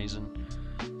some reason,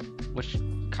 which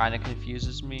kind of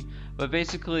confuses me. But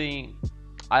basically,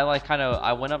 I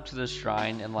went up to this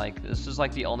shrine, and like this is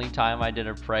like the only time I did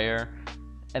a prayer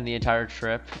in the entire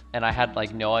trip, and I had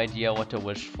like no idea what to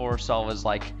wish for, so I was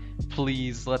like,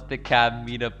 please let the cab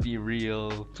meetup be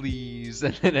real, please.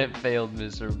 And then it failed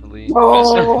miserably.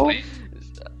 Oh.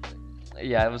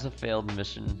 Yeah, it was a failed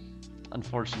mission.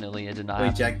 Unfortunately, it did not Wait,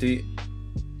 happen. Jack, do you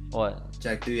What?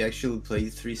 actually play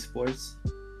 3 sports?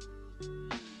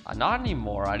 Not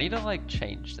anymore. I need to like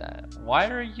change that. Why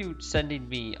are you sending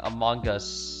me Among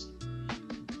Us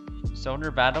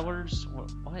Zoner Battlers?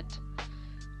 What?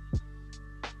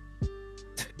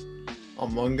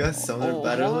 Among Us, Summer Oh,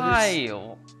 Battlers. why?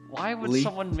 Why would League?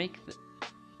 someone make the?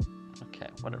 Okay,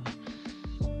 whatever.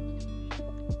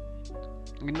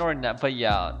 Ignoring that, but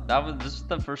yeah, this is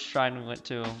the first shrine we went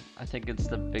to. I think it's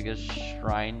the biggest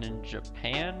shrine in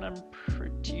Japan. I'm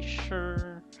pretty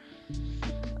sure.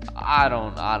 I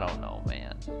don't know,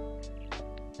 man.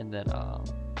 And then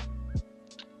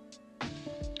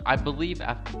I believe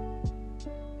after.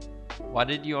 Why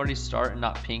did you already start and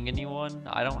not ping anyone?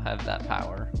 I don't have that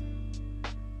power.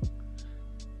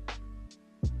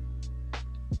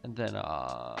 And then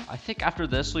I think after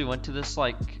this we went to this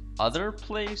like other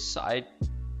place. I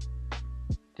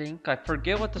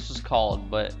forget what this was called,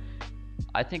 but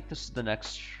I think this is the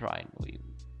next shrine we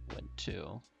went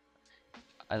to.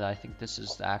 And I think this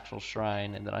is the actual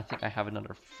shrine, and then I think I have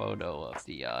another photo of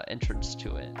the entrance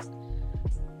to it.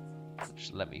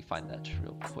 Just let me find that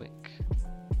real quick.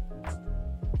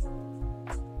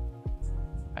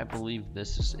 I believe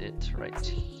this is it right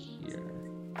here.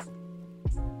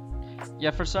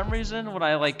 Yeah, for some reason when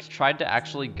I like tried to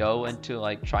actually go into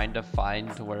like trying to find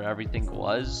where everything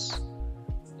was,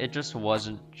 it just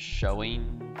wasn't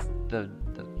showing the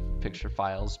picture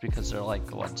files because they're like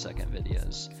 1-second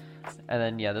videos. And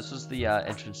then yeah, this was the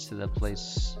entrance to the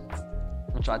place,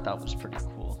 which I thought was pretty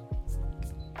cool.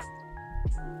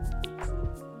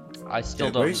 I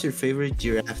still don't. What is your favorite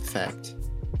giraffe fact?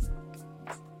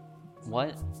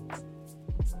 What?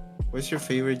 What's your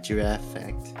favorite giraffe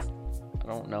fact? I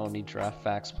don't know any giraffe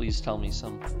facts. Please tell me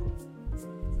some.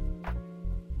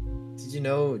 Did you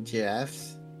know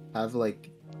giraffes have like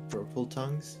purple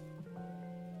tongues?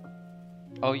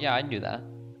 Oh yeah, I knew that.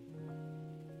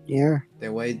 Yeah.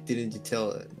 Then why didn't you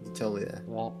tell me that?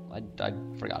 Well, I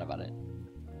forgot about it.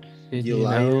 Did You you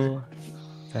liar. know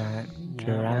that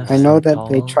giraffes I know are that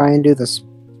they tall? try and do the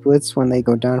splits when they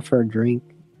go down for a drink.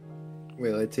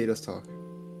 Wait, let Tatos talk.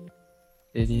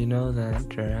 Did you know that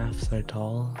giraffes are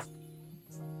tall?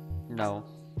 No.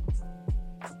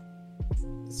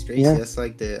 It's crazy. Yeah. That's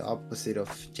like the opposite of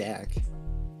Jack.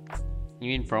 You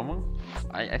mean promo?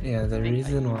 I Yeah, the think I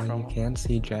reason mean why you promo. can't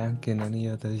see Jack in any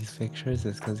of these pictures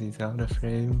is because he's out of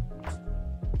frame.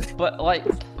 But like,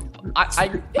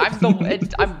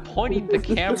 I'm pointing the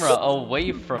camera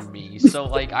away from me, so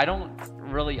like I don't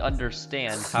really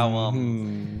understand how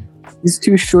Mhm. He's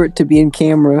too short to be in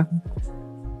camera.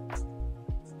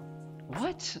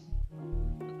 What?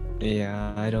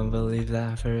 Yeah, I don't believe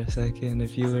that for a second.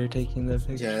 If you were taking the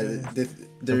picture, Yeah, the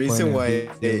the reason point of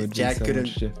why view would be Jack so couldn't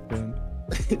much different.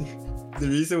 the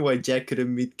reason why Jack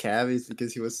couldn't meet Cav is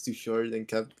because he was too short and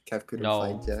Cav couldn't No.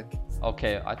 find Jack.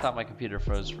 Okay, I thought my computer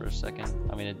froze for a second.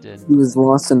 I mean, it did. He was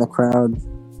lost in the crowd.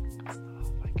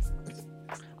 Oh my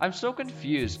god. I'm so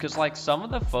confused because like some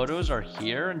of the photos are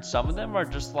here and some of them are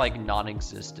just like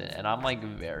non-existent, and I'm like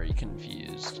very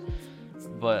confused.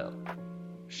 But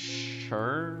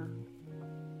sure.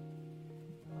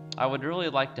 I would really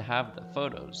like to have the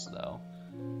photos though.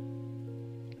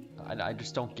 I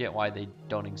just don't get why they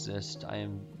don't exist. I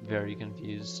am very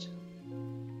confused.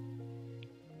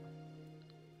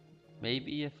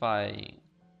 Maybe if I...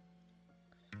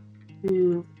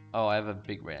 Oh, I have a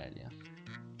big brain idea.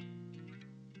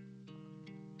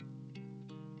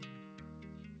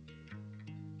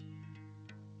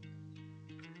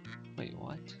 Wait,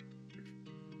 what?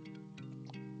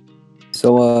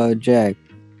 So, Jack,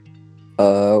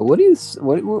 what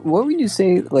would you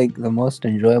say like the most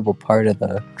enjoyable part of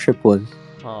the trip was?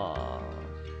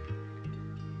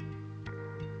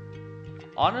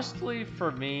 Honestly,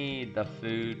 for me, the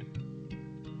food.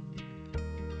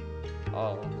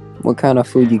 Oh, What kind of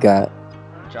food you got?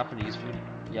 Japanese food.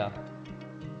 Yeah.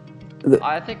 The-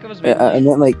 I think it was I mainly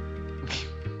meant like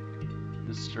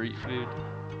the street food.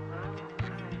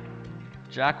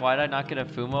 Jack, why did I not get a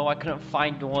Fumo? I couldn't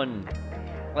find one.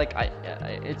 Like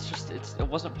it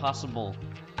wasn't possible.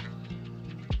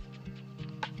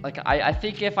 Like I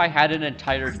think if I had an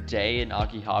entire day in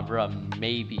Akihabara,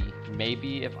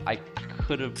 maybe if I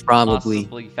could have Probably.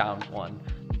 possibly found one,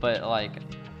 but like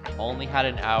only had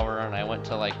an hour and I went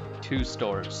to like 2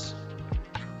 stores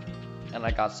and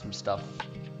I got some stuff.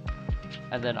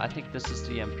 And then I think this is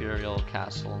the Imperial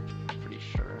Castle, pretty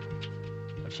sure,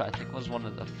 which I think was one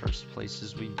of the first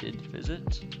places we did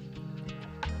visit,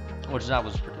 which that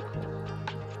was pretty cool.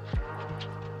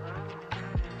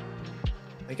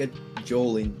 I got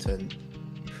Joelinton.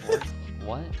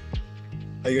 What?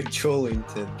 I got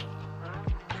Joelinton.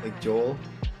 Like Joel?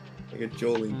 I got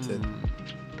Joelinton.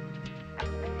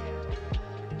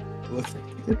 Hmm. Look.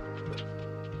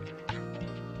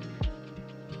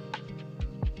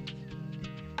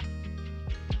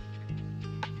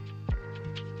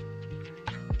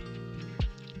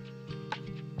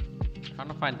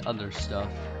 trying to find other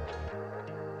stuff.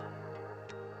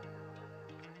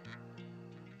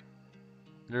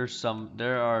 There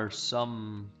are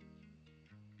some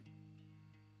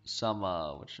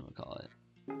whatchamacallit,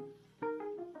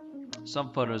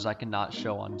 some photos I cannot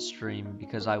show on stream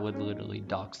because I would literally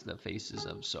dox the faces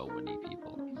of so many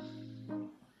people,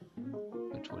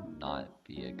 which would not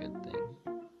be a good thing.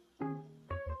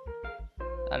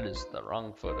 That is the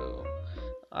wrong photo.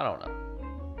 I don't know.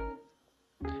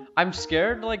 I'm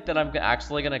scared like that I'm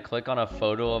actually gonna click on a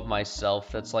photo of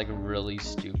myself that's like really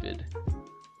stupid.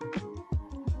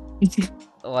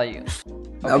 Like,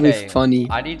 That'd be okay, funny.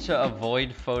 I need to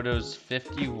avoid photos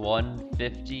 51,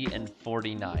 50, and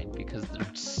 49 because they're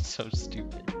just so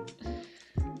stupid.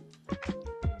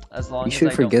 As long You as should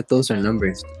I forget those are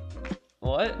numbers. don't...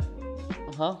 What?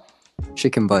 Huh?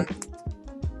 Chicken butt.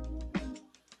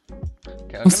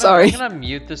 Okay, I'm sorry. I'm gonna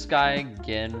mute this guy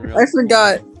again real I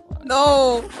forgot. quick.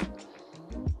 No.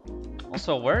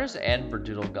 Also, where is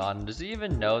Anberdoodle gone? Does he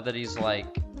even know that he's like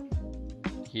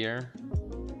here?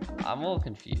 I'm a little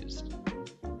confused.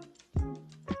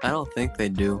 I don't think they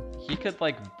do. He could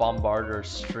like bombard our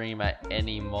stream at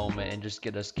any moment and just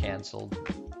get us canceled.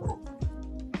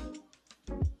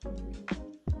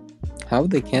 How would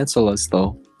they cancel us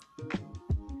though?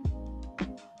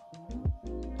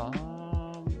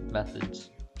 Methods.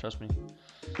 Trust me.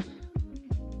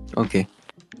 Okay.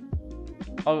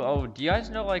 Oh, do you guys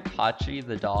know like Hachi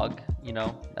the dog? You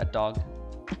know, that dog?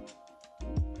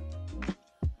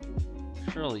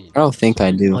 Surely. I don't think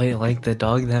I do. Wait, like the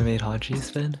dog that made Hachi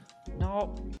spin?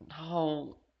 No.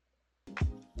 Yo,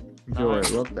 I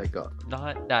love that guy.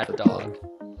 Not that dog.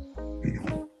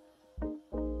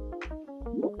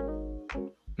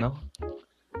 No?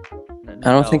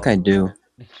 I don't think I do.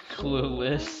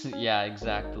 Clueless. Yeah,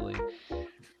 exactly.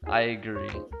 I agree.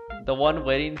 The one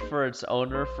waiting for its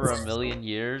owner for 1,000,000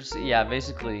 years. Yeah,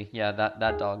 basically. Yeah,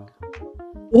 that dog.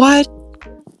 What?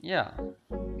 Yeah.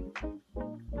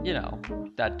 You know,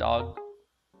 that dog.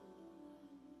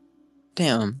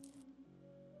 Damn.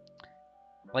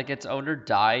 Like its owner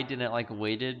died and it like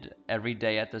waited every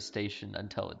day at the station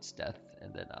until its death,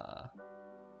 and then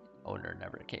owner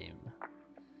never came.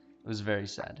 It was very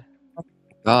sad.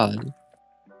 God.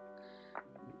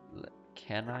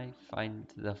 Can I find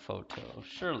the photo?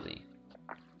 Surely.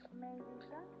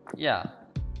 Yeah.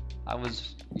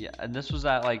 And this was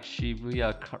at like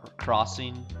Shibuya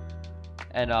crossing,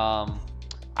 and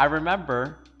I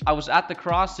remember I was at the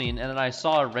crossing and then I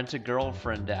saw a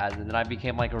Rent-A-Girlfriend ad, and then I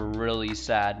became like really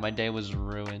sad. My day was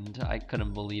ruined. I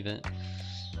couldn't believe it.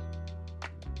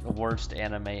 The worst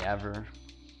anime ever.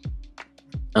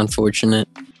 Unfortunate.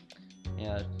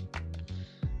 Yeah.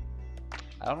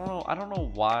 I don't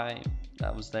know why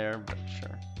that was there, but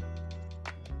sure.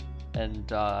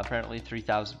 And apparently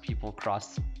 3,000 people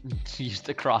used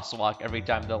the crosswalk every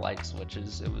time the light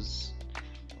switches. It was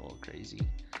a little crazy.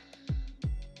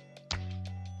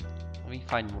 Let me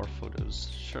find more photos,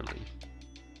 surely.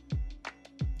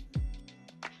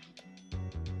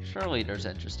 Surely there's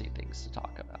interesting things to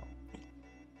talk about.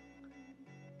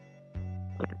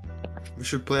 We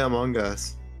should play Among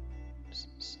Us.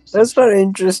 That's not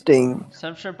interesting.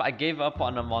 Samshrimp, I gave up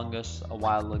on Among Us a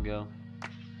while ago.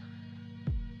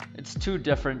 It's too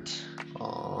different.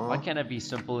 Aww. Why can't it be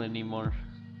simple anymore?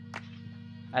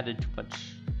 Added too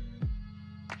much.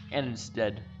 And it's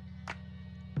dead.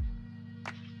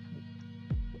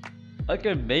 I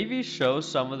could maybe show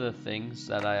some of the things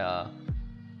that I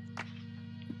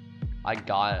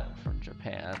got from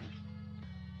Japan.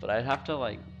 But I'd have to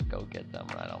like go get them,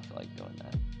 and I don't feel like doing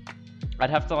that. I'd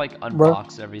have to like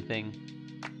unbox everything.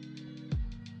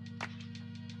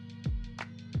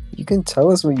 You can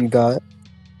tell us what you got.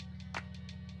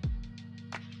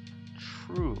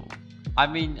 True. I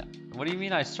mean, what do you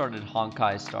mean I started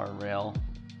Honkai Star Rail?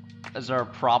 Is there a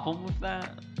problem with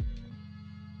that?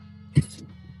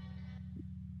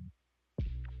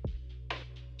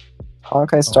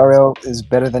 Honkai Star Rail is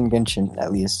better than Genshin,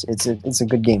 at least. It's a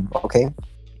good game, okay?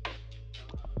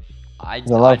 I'd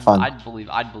a lot of fun. I'd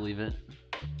believe it.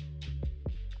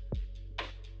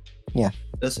 Yeah.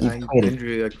 Does You've played it.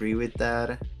 Andrew agree with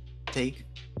that take?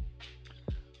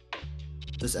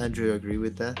 Does Andrew agree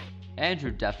with that?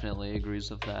 Andrew definitely agrees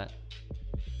with that.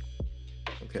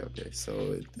 Okay.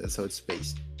 So it's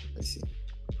based. I see.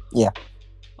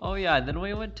 Oh yeah, and then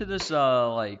we went to this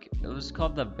like it was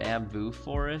called the Bamboo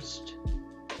Forest.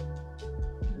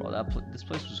 Well, this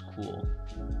place was cool.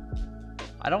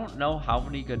 I don't know how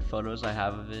many good photos I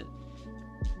have of it.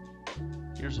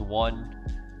 Here's one.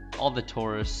 All the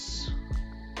tourists,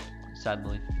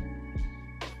 sadly.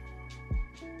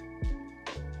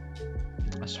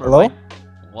 I swear. Hello?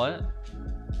 What?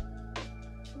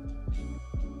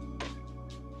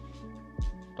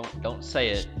 Don't say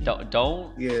it.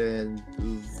 Don't. Yeah.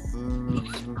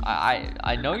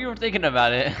 I know you were thinking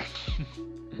about it.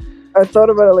 I thought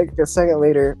about it like a second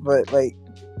later, but like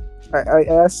I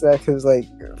asked that because like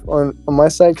on my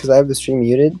side, because I have the stream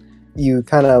muted, you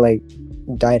kind of like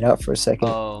died out for a second.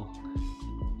 Oh,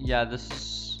 yeah. This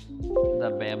is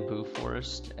the bamboo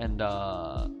forest, and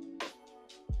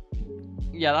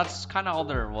yeah, that's kind of all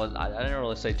there was. I didn't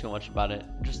really say too much about it.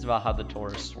 Just about how the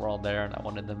tourists were all there, and I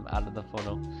wanted them out of the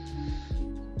photo.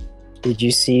 Did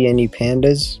you see any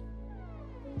pandas?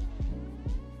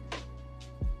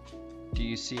 Do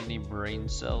you see any brain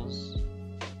cells?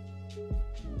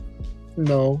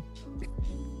 No.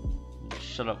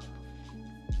 Shut up.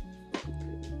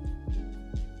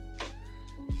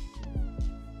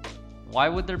 Why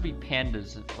would there be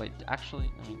pandas? Wait, actually,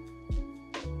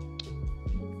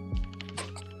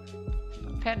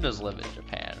 pandas live in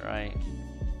Japan, right?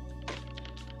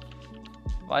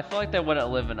 Well, I feel like they wouldn't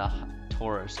live in a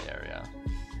tourist area.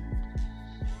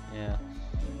 Yeah.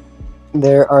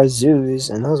 There are zoos,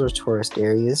 and those are tourist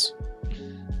areas.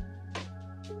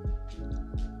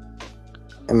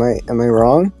 Am I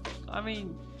wrong? I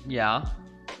mean, yeah.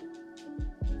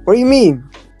 What do you mean?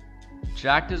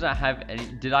 Jack doesn't have any.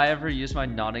 Did I ever use my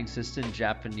non-existent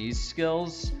Japanese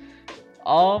skills?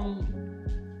 No.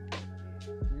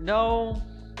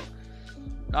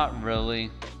 Not really.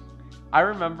 I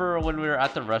remember when we were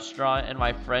at the restaurant and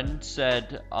my friend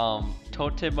said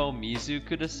totemo mizu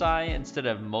kudasai instead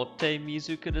of mote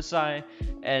mizu kudasai,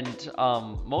 and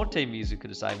mote mizu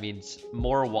kudasai means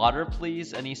more water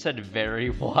please, and he said very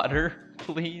water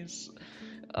please.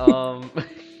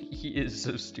 He is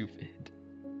so stupid.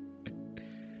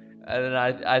 And then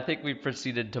I think we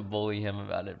proceeded to bully him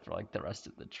about it for like the rest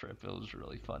of the trip. It was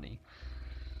really funny.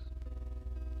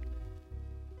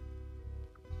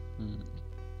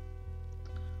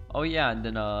 Oh yeah, and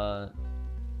then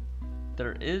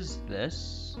there is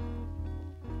this,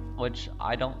 which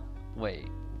I don't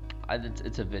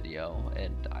it's a video,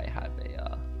 and I have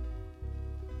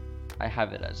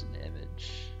it as an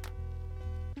image.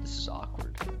 This is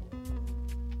awkward.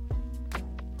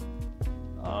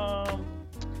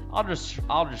 I'll just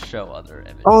show other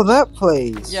images. Oh, that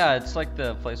place. Yeah, it's like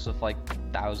the place with like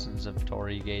thousands of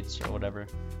torii gates or whatever.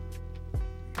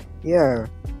 Yeah.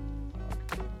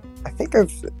 I think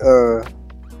I've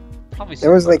Probably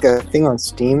there was like a thing on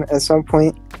Steam at some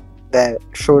point that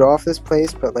showed off this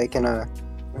place, but like in a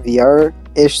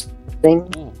VR-ish thing.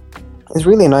 Ooh. It's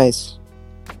really nice.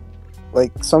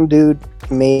 Like some dude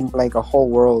made like a whole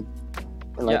world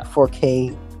in like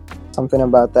 4K, something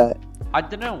about that. I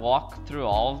didn't walk through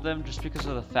all of them just because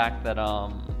of the fact that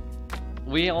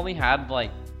we only had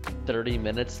like 30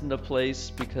 minutes in the place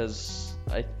because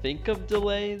I think of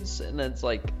delays, and it's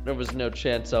like there was no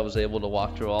chance I was able to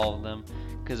walk through all of them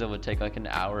because it would take like an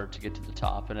hour to get to the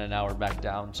top and an hour back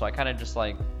down. So I kind of just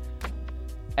like,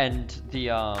 and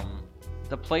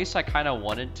the place I kind of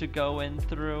wanted to go in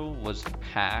through was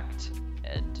packed,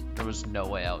 and there was no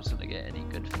way I was gonna get any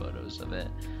good photos of it.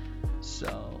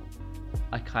 So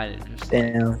I kind of just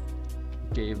like,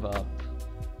 gave up.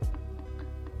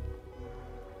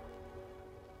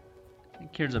 I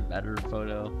think here's a better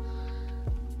photo.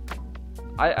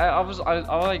 I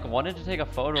like wanted to take a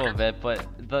photo of it, but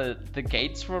the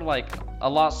gates were like a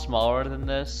lot smaller than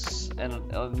this, and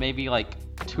maybe like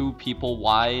 2 people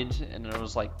wide, and there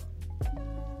was like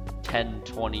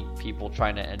 10-20 people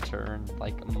trying to enter and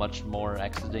like much more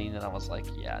exiting, and I was like,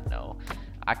 yeah, no,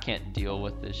 I can't deal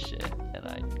with this shit, and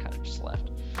I kind of just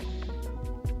left.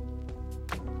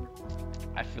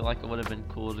 I feel like it would have been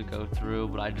cool to go through,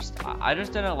 but I just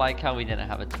didn't like how we didn't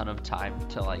have a ton of time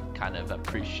to like kind of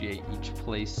appreciate each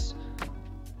place.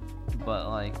 But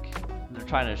like they're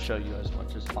trying to show you as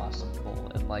much as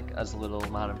possible in like as little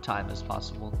amount of time as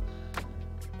possible.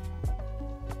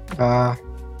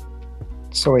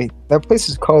 So wait, that place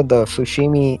is called the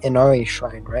Fushimi Inari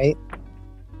Shrine, right?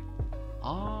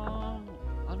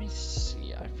 Let me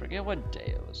see. I forget what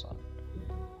day it was on.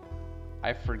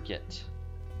 I forget.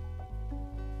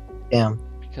 Damn.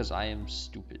 Because I am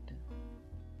stupid.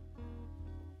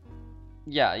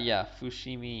 Yeah,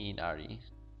 Fushimi Inari.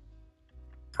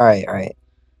 Alright.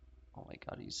 Oh my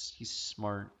god, he's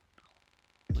smart.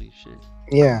 Holy shit.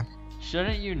 Yeah.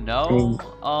 Shouldn't you know?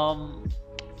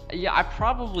 Yeah, I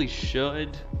probably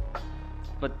should.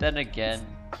 But then again,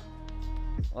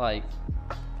 like,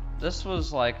 this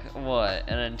was like, what,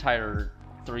 an entire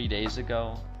 3 days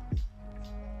ago?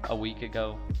 A week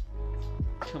ago?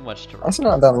 Too much to remember. That's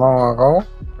not that long ago.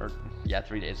 Or, yeah,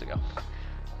 3 days ago.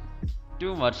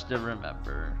 Too much to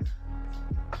remember.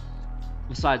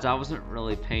 Besides, I wasn't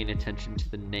really paying attention to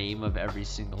the name of every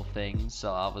single thing,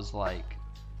 so I was like,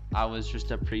 I was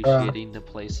just appreciating the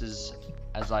places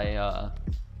as I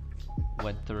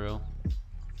went through.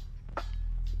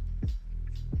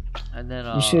 And then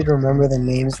You should remember the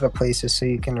names of the places so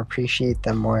you can appreciate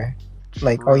them more.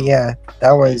 Like, oh true. yeah,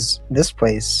 that was this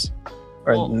place,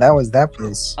 or Well, that was that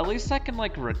place. At least I can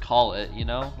like recall it, you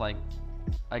know? Like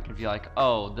I can be like,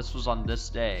 oh, this was on this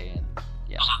day, and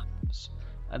yeah.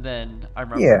 And then I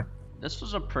remember Yeah. this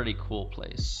was a pretty cool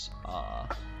place.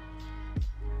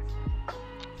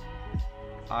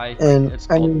 I think And it's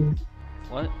I called mean,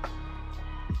 what?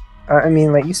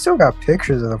 like you still got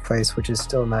pictures of the place, which is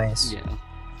still nice. Yeah.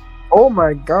 Oh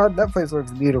my god, that place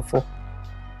looks beautiful.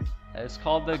 It's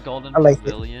called the Golden I like it.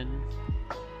 Pavilion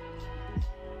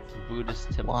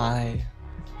Buddhist Temple. Why?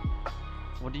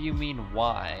 What do you mean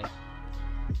why?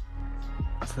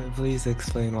 Please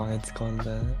explain why it's called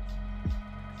that.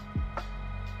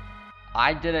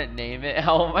 I didn't name it.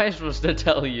 How am I supposed to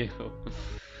tell you?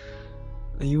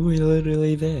 You were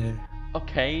literally there.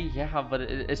 Okay, yeah, but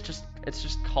it's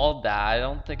just called that. I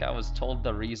don't think I was told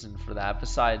the reason for that.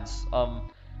 Besides,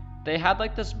 they had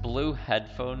like this blue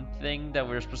headphone thing that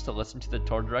we were supposed to listen to the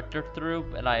tour director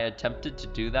through, and I attempted to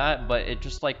do that, but it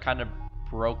just like kind of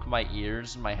broke my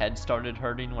ears and my head started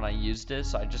hurting when I used it,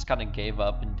 so I just kind of gave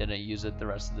up and didn't use it the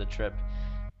rest of the trip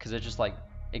because it just like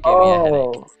it gave me a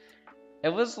headache. It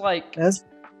was like That's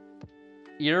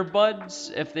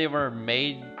earbuds if they were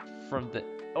made from the,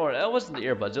 or it wasn't the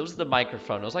earbuds, it was the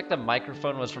microphone. It was like the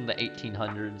microphone was from the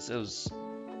 1800s. It was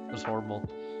horrible.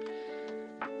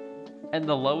 And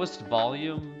the lowest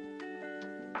volume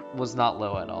was not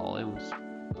low at all. It was,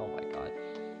 oh my god.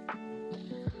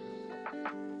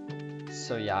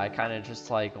 So yeah, I kind of just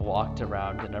like walked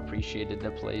around and appreciated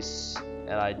the place,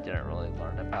 and I didn't really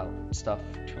learn about stuff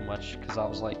too much because I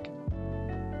was like,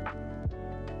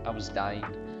 I was dying.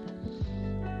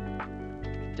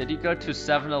 Did you go to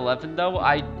 7-Eleven though?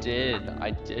 I did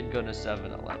go to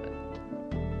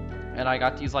 7-Eleven. And I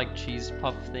got these like cheese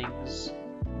puff things,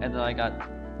 and then I got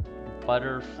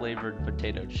butter flavored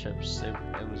potato chips.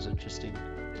 It was interesting.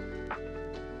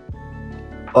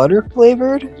 butter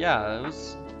flavored? Yeah, it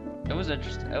was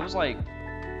interesting. It was like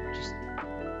just,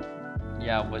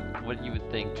 yeah, what you would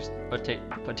think, just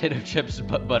potato chips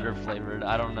but butter flavored.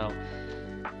 I don't know.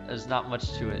 There's not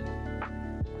much to it.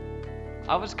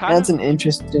 I was kind That's of, an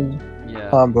interesting yeah.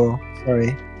 combo.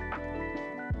 Sorry.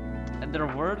 And there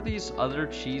were these other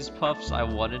cheese puffs I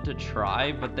wanted to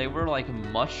try, but they were like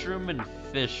mushroom and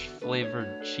fish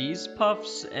flavored cheese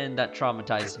puffs, and that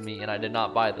traumatized me, and I did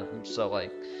not buy them. So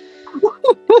like,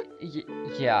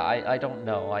 yeah, I don't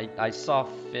know. I saw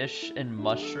fish and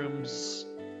mushrooms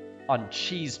on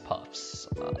cheese puffs.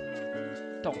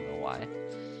 Don't know why.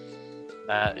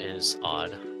 That is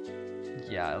odd.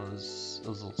 Yeah, it was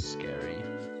a little scary.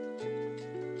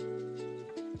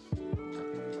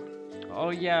 Oh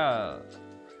yeah.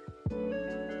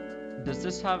 Does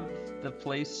this have the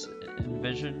place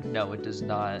envisioned? No, it does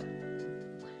not.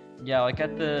 Yeah, like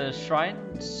at the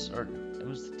shrines, or it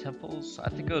was the temples? I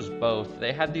think it was both.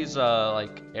 They had these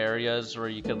like areas where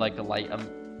you could like light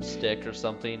a stick or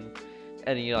something,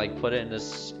 and you like put it in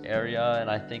this area, and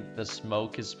I think the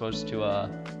smoke is supposed to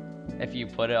if you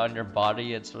put it on your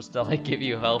body, it's supposed to like give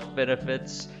you health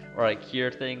benefits or like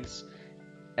cure things.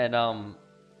 And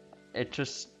it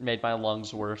just made my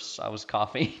lungs worse. I was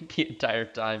coughing the entire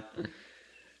time.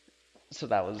 So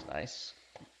that was nice.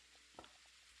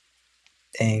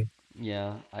 Dang.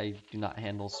 Yeah, I do not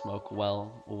handle smoke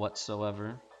well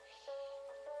whatsoever.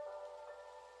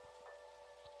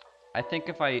 I think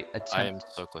if I attempt... I am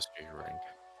so close to your ring.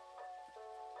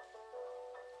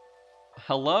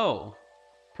 Hello,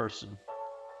 person.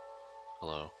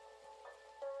 Hello.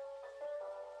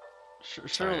 Surely,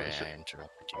 Sorry, I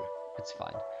interrupted you. It's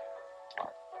fine.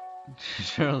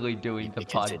 Surely doing the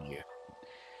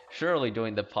Surely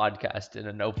doing the podcast in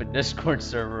an open Discord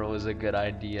server was a good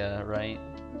idea, right?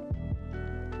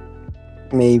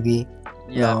 Maybe.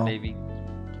 Yeah, No. maybe.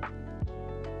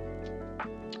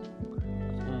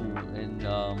 Ooh, and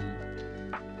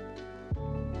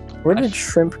Where did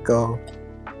shrimp go?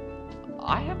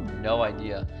 I have no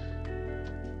idea.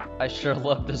 I sure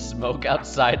love the smoke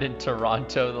outside in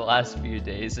Toronto the last few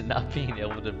days and not being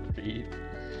able to breathe.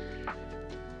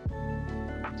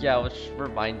 Yeah, which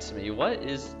reminds me, what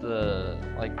is the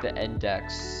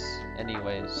index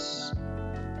anyways?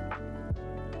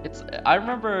 I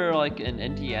remember like in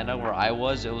Indiana where I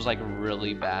was, it was like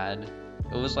really bad.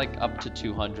 It was like up to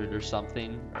 200 or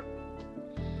something.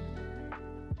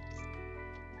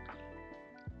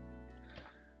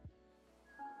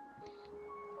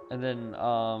 And then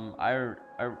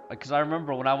because I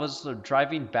remember when I was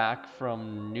driving back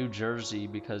from New Jersey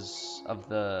because of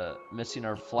the missing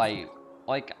our flight,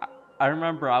 like I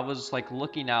remember I was like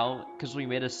looking out because we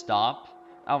made a stop.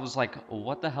 I was like,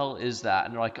 what the hell is that?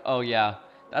 And they're like, oh yeah,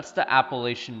 that's the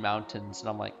Appalachian Mountains. And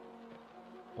I'm like,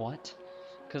 what?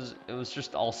 Because it was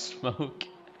just all smoke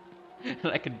and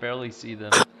I could barely see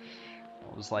them.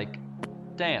 I was like,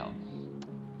 damn.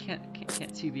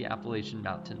 Can't see the Appalachian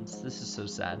Mountains. This is so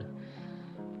sad.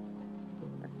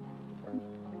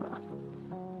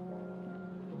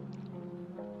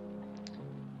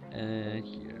 And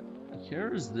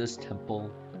here is this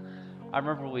temple. I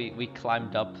remember we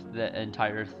climbed up the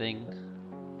entire thing,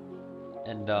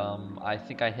 and I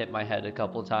think I hit my head a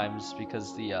couple times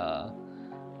because the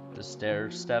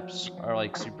stair steps are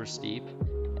like super steep,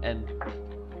 and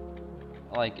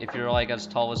like if you're like as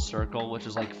tall as Circle, which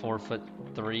is like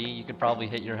 4'3", you could probably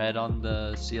hit your head on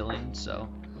the ceiling. So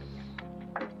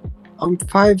I'm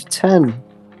 5'10".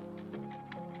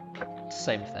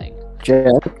 same thing.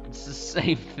 Jack. It's the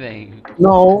same thing.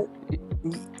 No,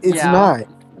 it's Yeah. not.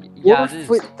 Yeah, it is.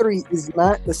 4'3" is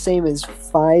not the same as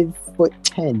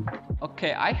 5'10".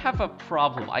 Okay, I have a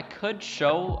problem. I could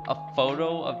show a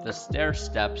photo of the stair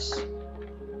steps,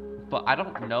 but I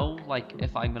don't know like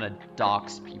if I'm gonna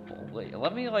dox people. Wait,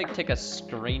 let me like take a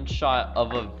screenshot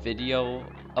of a video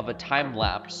of a time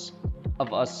lapse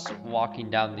of us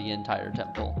walking down the entire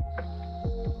temple.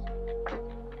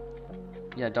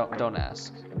 Yeah, don't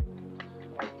ask.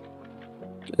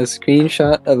 A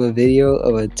screenshot of a video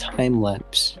of a time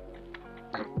lapse.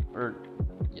 Or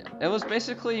yeah, it was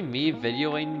basically me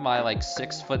videoing my like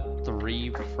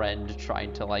 6'3" friend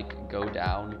trying to like go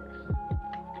down.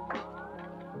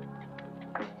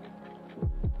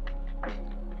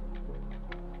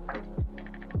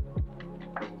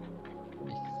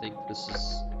 I think this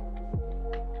is.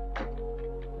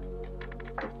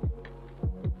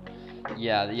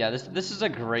 Yeah, this is a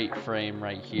great frame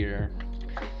right here.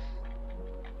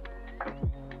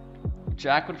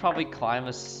 Jack would probably climb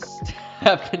a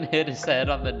step and hit his head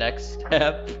on the next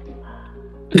step.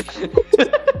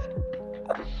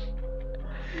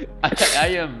 I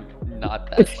am not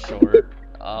that short.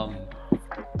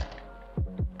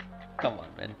 Come on,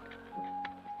 man.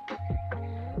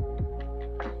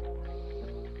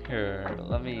 Here,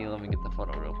 let me get the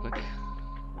photo real quick.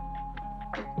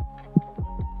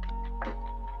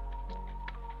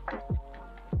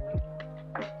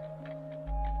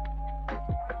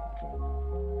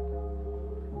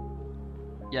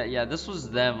 Yeah, this was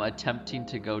them attempting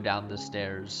to go down the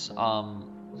stairs.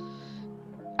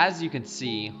 As you can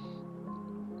see,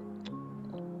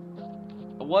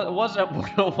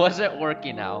 wasn't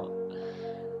working out.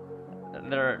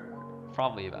 They're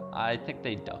probably I think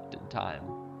they ducked in time.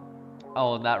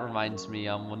 Oh, and that reminds me,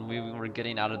 when we were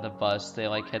getting out of the bus, they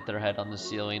like hit their head on the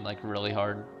ceiling like really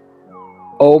hard.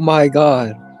 Oh my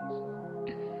god.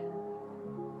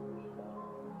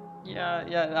 Yeah,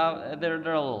 they're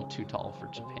a little too tall for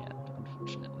Japan,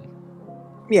 unfortunately.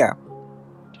 Yeah.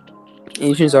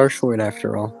 Asians are short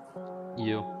after all.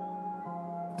 You.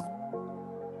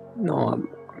 No, I'm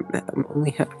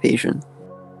only half Asian.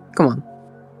 Come on.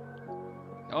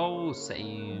 Oh,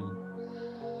 same.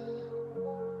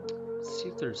 Let's see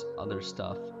if there's other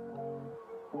stuff.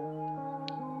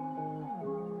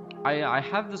 I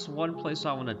have this one place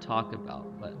I want to talk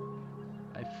about, but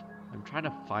I'm trying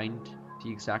to find the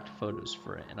exact photos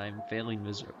for it, and I'm failing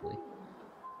miserably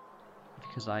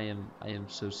because I am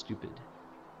so stupid.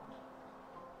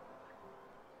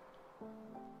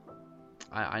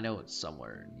 I know it's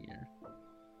somewhere in here.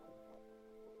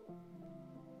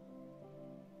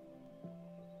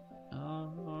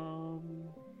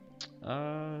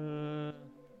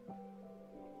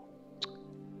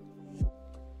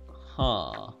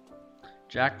 Huh.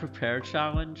 Jack Prepare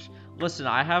Challenge? Listen,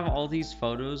 I have all these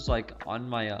photos like on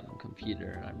my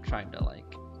computer, and I'm trying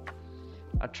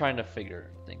to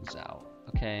figure things out,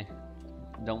 okay?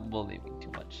 Don't believe me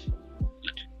too much.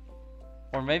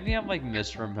 Or maybe I'm like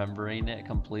misremembering it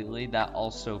completely. That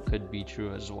also could be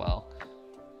true as well.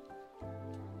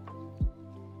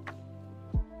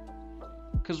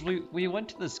 Cause we went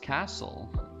to this castle.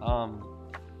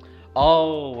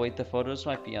 Oh wait, the photos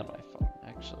might be on my phone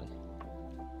actually.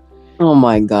 Oh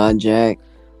my god, Jack.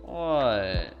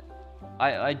 What?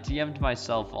 I DM'd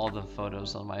myself all the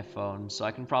photos on my phone, so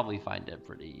I can probably find it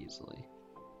pretty easily.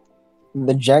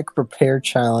 The Jack Prepare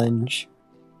Challenge.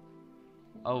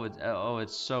 Oh,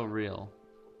 it's so real.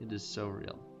 It is so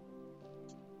real.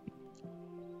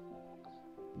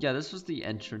 Yeah, this was the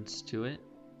entrance to it.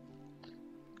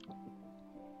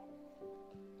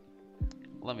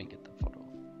 Let me get the photo.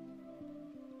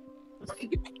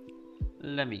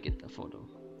 Let me get the photo.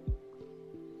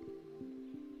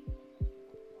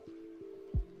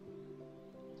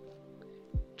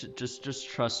 Just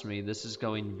trust me, this is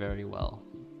going very well.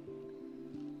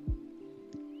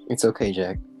 It's okay,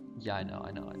 Jack. Yeah, I know.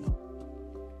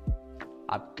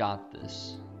 I've got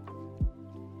this.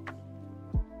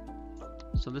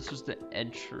 So this was the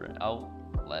entrance. Oh,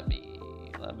 let me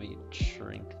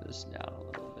shrink this down a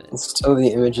little bit. It's still the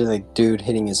image of the dude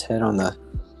hitting his head on the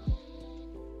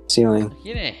ceiling.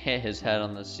 He didn't hit his head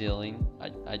on the ceiling.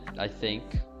 I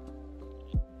think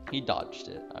he dodged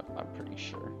it. I'm pretty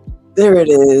sure. There it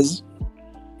is.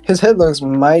 His head looks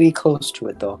mighty close to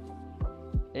it, though.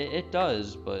 It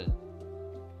does, but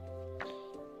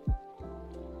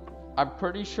I'm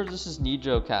pretty sure this is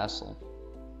Nijo Castle.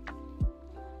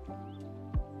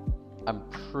 I'm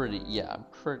pretty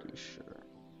sure.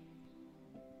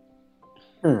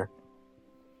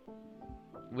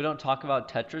 We don't talk about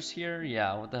Tetris here?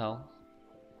 Yeah, what the hell?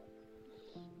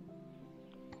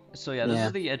 So yeah, this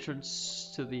is the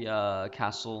entrance to the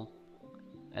castle.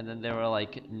 And then there were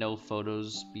like no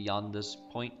photos beyond this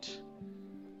point.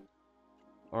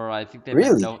 Or I think they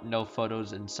meant no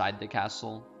photos inside the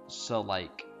castle. So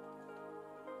like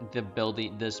the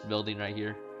building, this building right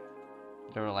here,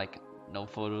 there were like no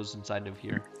photos inside of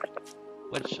here.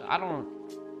 Which I don't,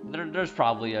 there's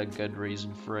probably a good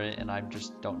reason for it and I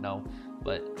just don't know.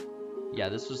 But yeah,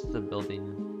 this was the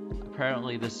building.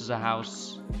 Apparently this is a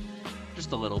house,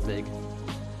 just a little big.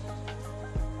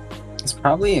 It's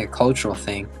probably a cultural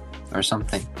thing or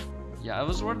something. Yeah, it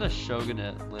was where the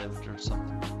shogunate lived or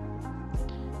something.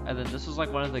 And then this was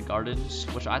like one of the gardens,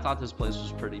 which I thought this place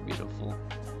was pretty beautiful.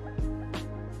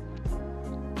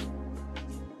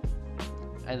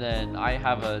 And then I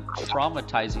have a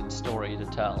traumatizing story to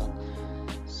tell.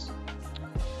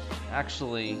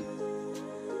 Actually,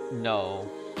 no,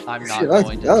 I'm not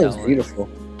going to tell it. That was beautiful.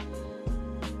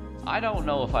 I don't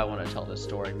know if I want to tell this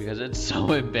story because it's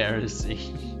so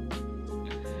embarrassing.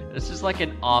 It's just like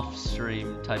an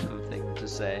off-stream type of thing to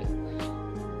say.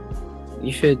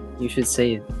 You should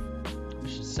say it. We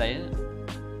should say it?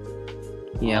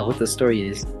 Yeah, what the story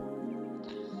is.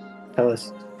 Tell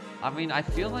us. I mean, I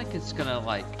feel like it's gonna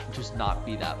like just not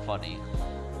be that funny.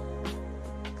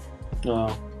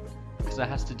 Oh. Because it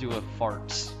has to do with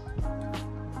farts.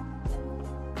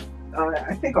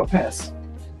 I think I'll pass.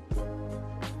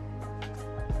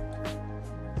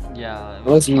 Yeah.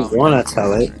 Unless you wanna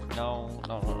tell it. No.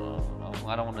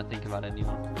 I don't want to think about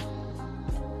anyone.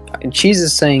 And Cheese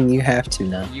is saying you have to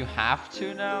now. You have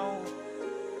to now?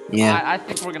 Yeah. I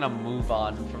think we're gonna move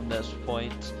on from this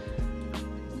point.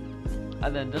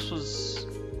 And then this was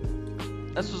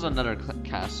another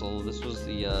castle. This was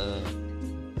the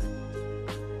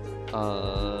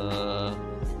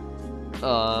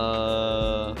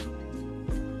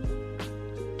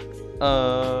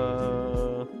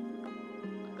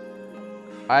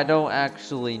I don't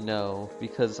actually know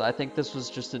because I think this was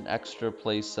just an extra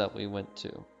place that we went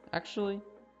to. Actually,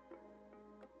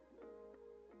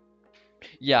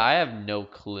 yeah, I have no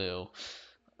clue.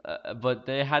 But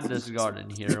they had this garden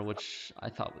here, which I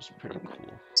thought was pretty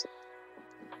cool.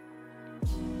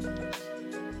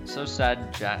 So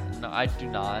sad, Jack. No, I do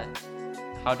not.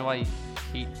 How do I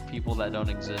hate people that don't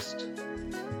exist?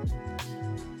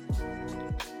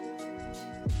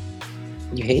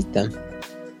 You hate them.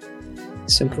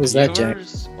 Simple as that, Jack.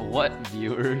 What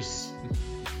viewers?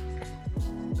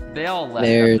 They all left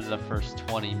after the first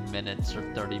 20 minutes or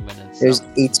 30 minutes. There's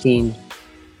 18.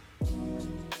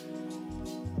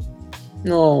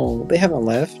 No, they haven't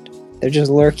left. They're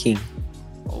just lurking.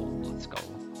 Oh, let's go.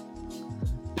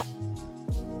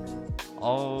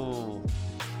 Oh,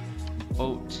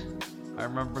 boat. I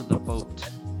remember the boat.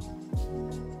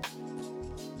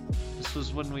 This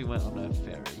was when we went on a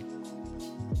ferry.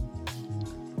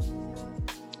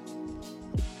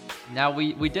 Now,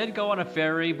 we did go on a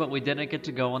ferry, but we didn't get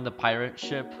to go on the pirate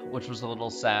ship, which was a little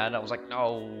sad. I was like,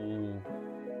 no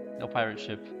pirate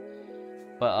ship.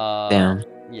 But, Damn.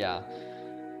 Yeah.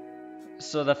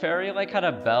 So the ferry, like, had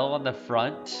a bell on the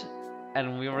front,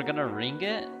 and we were gonna ring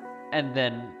it, and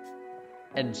then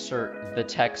insert the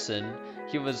Texan.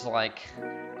 He was like,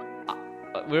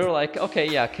 we were like, okay,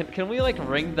 yeah, can we, like,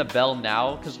 ring the bell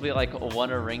now? Because we, like,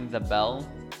 want to ring the bell.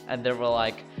 And they were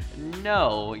like,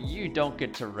 no, you don't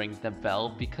get to ring the bell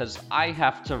because I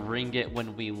have to ring it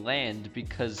when we land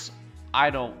because I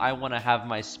want to have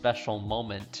my special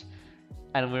moment.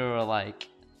 And we were like,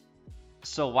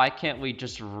 so why can't we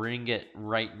just ring it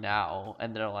right now?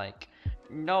 And they're like,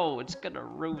 no, it's gonna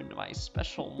ruin my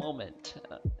special moment.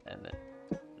 And then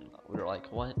we were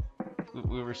like, what?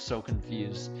 We were so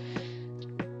confused.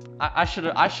 I should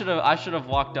have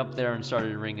walked up there and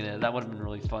started ringing it. That would have been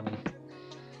really funny.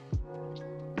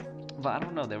 But I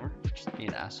don't know, they were just being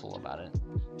an asshole about it.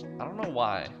 I don't know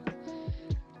why.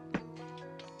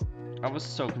 I was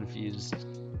so confused.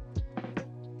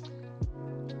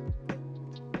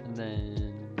 And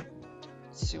then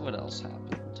let's see what else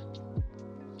happened.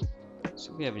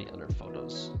 See if we have any other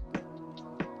photos.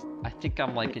 I think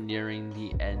I'm like nearing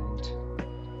the end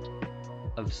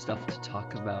of stuff to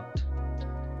talk about.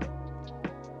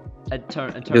 In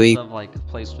terms of like a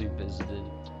place we visited.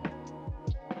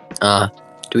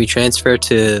 Do we transfer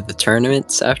to the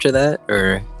tournaments after that,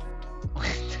 or?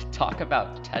 Talk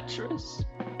about Tetris?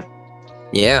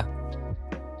 Yeah.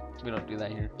 We don't do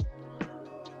that here.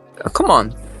 Oh, come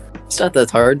on. It's not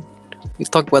that hard. We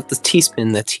talk about the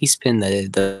T-spin, the PC,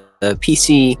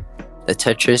 the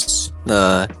Tetris,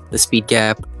 the speed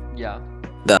gap, Yeah.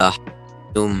 the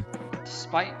Doom.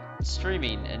 Despite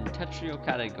streaming in Tetrio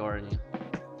category.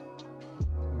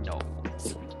 No.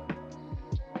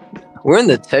 We're in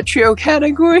the Tetrio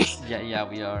category? Yeah,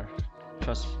 we are.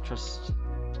 Trust.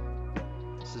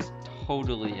 This is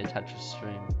totally a Tetris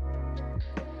stream.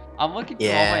 I'm looking through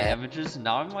all my images,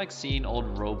 now I'm like seeing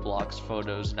old Roblox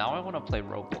photos. Now I want to play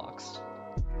Roblox.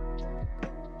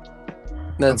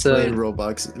 That's I'm playing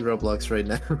Roblox right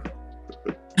now.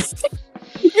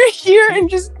 You're here and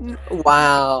just...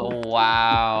 Wow.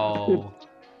 Wow.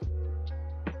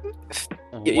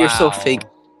 You're so Wow. fake.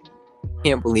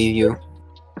 Can't believe you.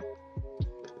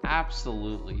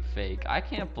 Absolutely fake. I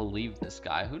can't believe this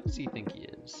guy. Who does he think he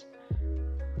is?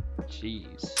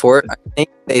 Jeez. I think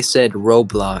they said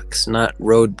Roblox, not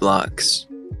Roadblocks.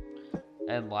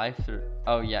 And life through.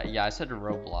 Oh yeah, I said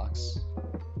Roblox.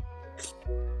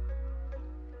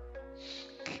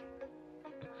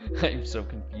 I'm so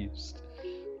confused.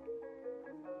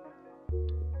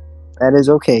 That is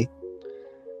okay.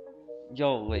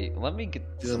 Yo, wait. Let me get.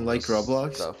 You don't some like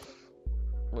Roblox? Stuff.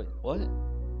 Wait, what?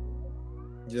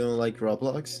 You don't like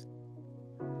Roblox?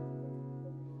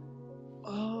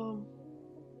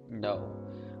 No.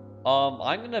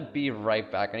 I'm gonna be right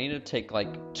back. I need to take like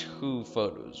 2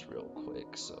 photos real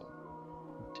quick. So,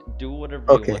 do whatever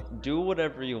you Okay. want. Do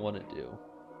whatever you want to do.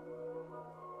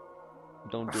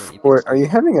 Don't do anything. Or are you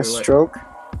stupid. having a Wait, what? stroke?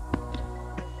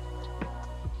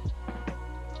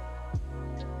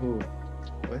 Ooh.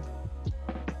 What?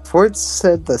 Ford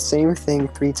said the same thing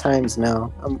 3 times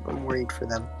now. I'm worried for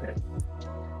them.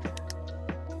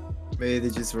 Maybe they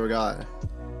just forgot.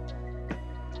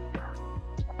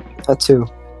 That too.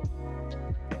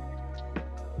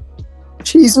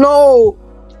 Jeez, no!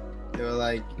 They were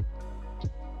like,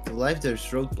 in life there's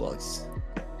roadblocks.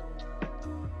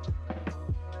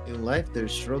 In life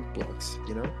there's roadblocks,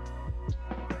 you know?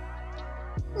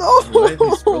 In life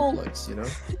there's No! roadblocks, you know?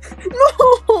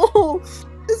 No!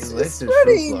 It's In life there's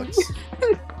spreading!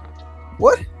 roadblocks.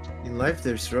 What? In life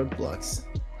there's roadblocks.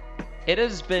 It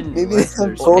has been. Maybe life it's a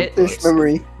there's goldfish roadblocks.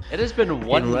 memory. It has been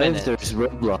 1 In life minute. there's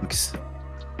roadblocks.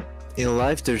 In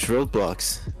life there's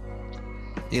roadblocks.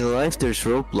 In life there's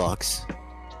roadblocks.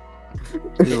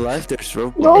 In life there's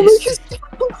No, roadblocks. make it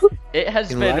It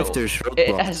has In been. life there's roadblocks.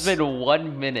 It has been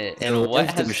 1 minute, In and what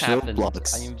life has there's happened?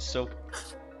 roadblocks. I am so.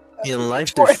 In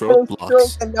life Ford there's had a stroke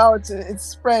roadblocks. and now it's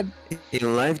spread.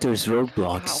 In life there's Wow,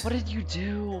 roadblocks. what did you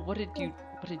do? What did you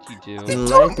do? In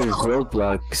life there's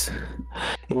roadblocks.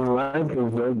 In life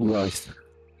there's roadblocks.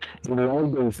 In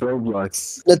life there's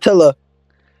roadblocks. Nutella.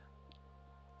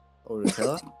 Oh,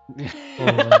 Nutella?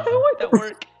 Why'd that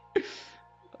work?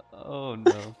 Oh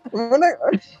no.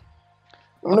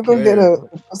 I'm gonna go get a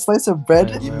slice of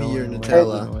bread. Give me your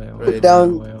Nutella. Put Right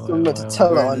down now. some Your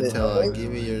Nutella on it. Nutella.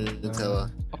 Give me your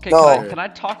Nutella. Okay, No. can I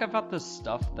talk about the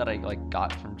stuff that I like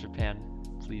got from Japan,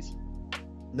 please?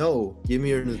 No, give me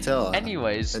your Nutella.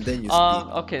 Anyways, And then you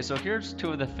speak. okay, so here's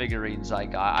 2 of the figurines I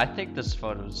got. I think this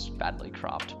photo's badly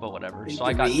cropped, but whatever. So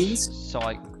I got, Figurines?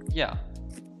 yeah.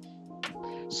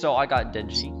 So I got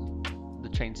Denji, the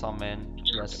Chainsaw Man.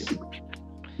 Yes.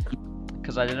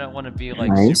 Because I didn't want to be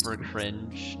like Nice. super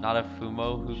cringe, not a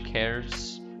Fumo. Who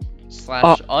cares? /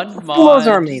 Oh, unmod. Fumos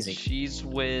are amazing. Cheese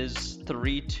Whiz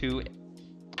 3-2.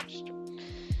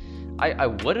 I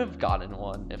would have gotten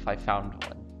one if I found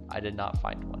one. I did not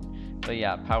find one. But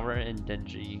yeah, Power and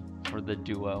Denji for the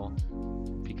duo.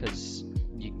 Because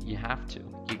you have to.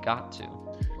 You got to.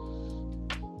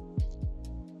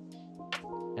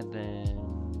 And then...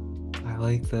 I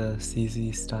like the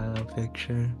CZ style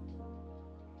picture.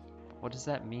 What does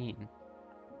that mean?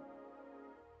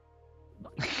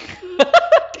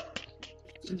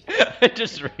 I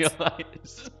just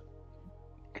realized.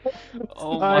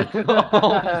 Oh my!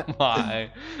 Oh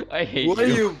my! I hate What are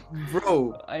you. you,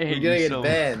 bro? I We're hate gonna you get so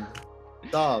banned.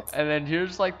 Stop. And then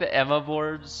here's like the Emma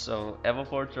boards. So Emma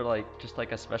boards are like just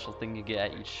like a special thing you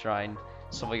get at each shrine.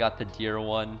 So we got the deer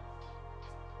one.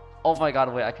 Oh my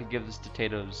god, wait, I could give this to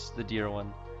Tatoes, the deer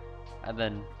one. And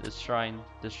then this shrine,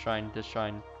 this shrine, this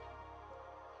shrine.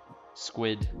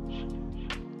 Squid.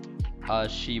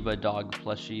 Shiba dog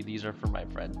plushie. These are for my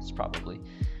friends, probably.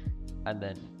 And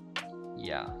then,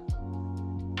 yeah.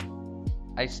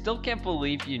 I still can't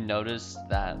believe you noticed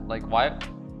that. Like, why?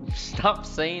 Stop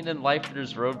saying in life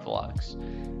there's roadblocks.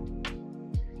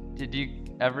 Did you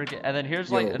ever get? And then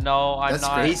here's Yo, like, no, I'm That's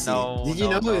not. crazy. No. Did you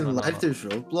no, know no, in no, no, life no. there's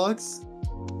roadblocks?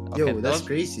 Okay, Yo, that's those,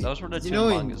 crazy. Those were the Did you two know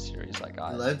manga in series I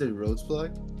got. life there's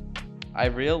roadblocks? I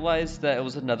realized that it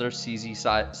was another CZ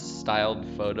styled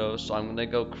photo, so I'm gonna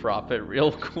go crop it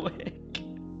real quick.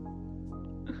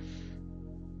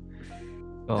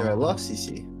 Yo, I love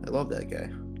CC. I love that guy.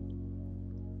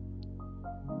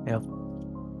 Yep.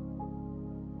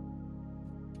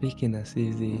 Speaking of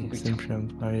CZ,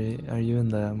 Simshrimp, are you in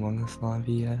the Among Us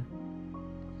lobby yet?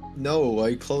 No,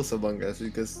 I closed Among Us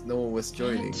because no one was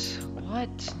joining.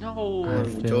 What? No.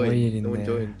 I've been joined. waiting No one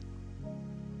there. joined.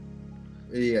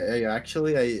 Yeah,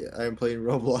 actually, I'm playing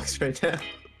Roblox right now.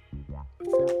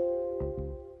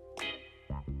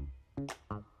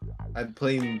 I'm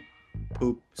playing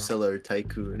Poop Seller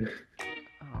Tycoon.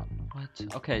 Oh,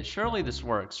 what? Okay, surely this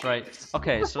works, right?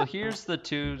 Okay, so here's the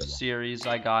two series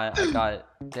I got. I got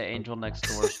The Angel Next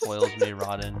Door Spoils Me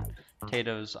Rotten.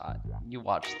 Tatoes, you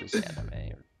watched this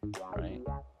anime, right?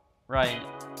 Right.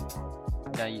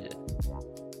 Yeah, you did.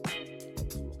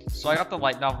 So I got the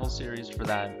light novel series for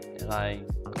that, and I'm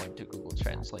going to Google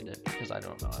Translate it because I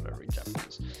don't know how to read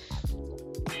Japanese.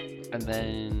 And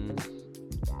then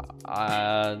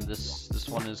this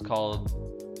one is called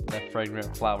The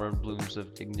Fragrant Flower Blooms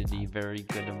of Dignity. Very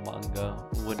good manga.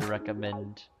 Would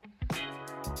recommend.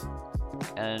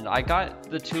 And I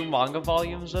got the 2 manga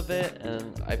volumes of it,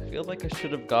 and I feel like I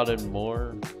should have gotten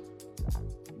more,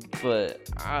 but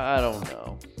I don't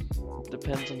know.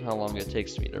 Depends on how long it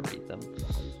takes me to read them,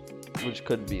 which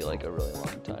could be like a really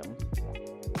long time.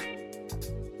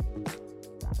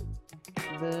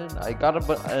 And then I got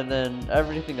and then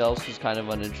everything else is kind of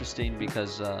uninteresting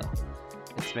because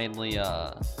it's mainly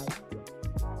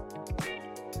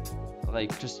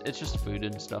like it's just food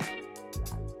and stuff.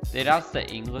 They announced the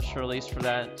English release for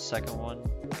that second one.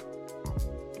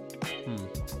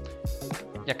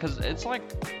 Yeah, cause it's like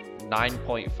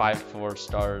 9.54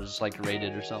 stars, like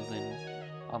rated or something,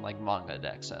 on like Manga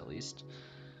Dex at least.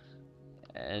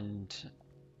 And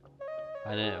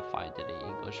I didn't find any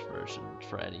English version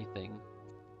for anything.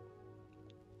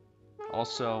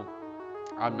 Also,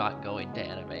 I'm not going to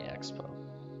Anime Expo.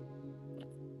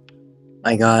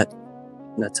 I got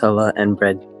Nutella and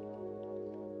bread.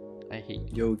 I hate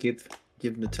you. Yo, give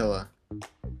Nutella.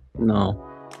 No,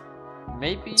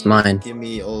 Maybe it's mine. Give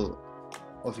me all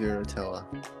of your Nutella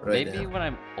right maybe now. when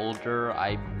I'm older,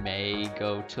 I may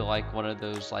go to like one of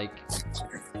those like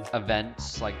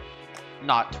events, like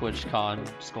not TwitchCon,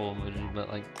 Skull Illusion, but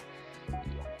like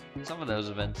some of those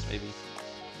events maybe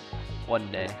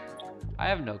one day. I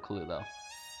have no clue though.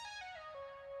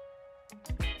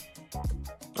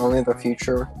 Only the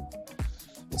future.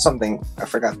 Something I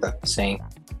forgot the saying.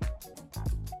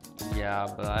 Yeah,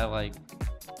 but I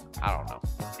don't know.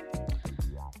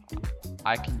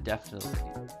 I can definitely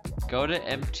go to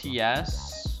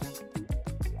MTS.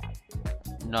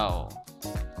 No.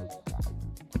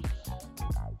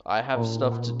 I have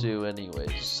stuff to do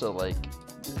anyways, so like.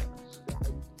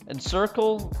 And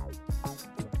Circle,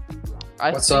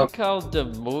 I What's think I'll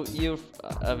promote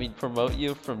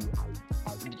you from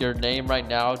your name right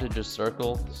now to just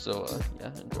Circle. So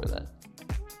yeah, enjoy that.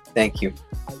 Thank you.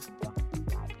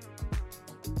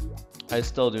 I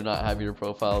still do not have your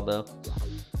profile though.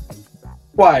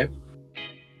 Why?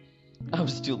 I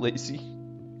was too lazy.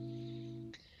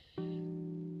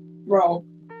 Bro.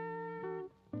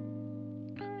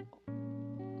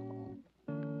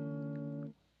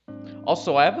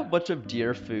 Also, I have a bunch of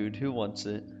deer food. Who wants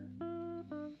it?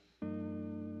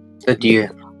 The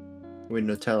deer. With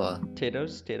Nutella.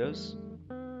 Potatoes?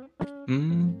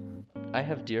 I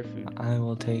have deer food. I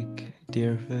will take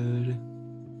deer food.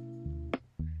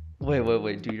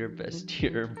 Wait. Do your best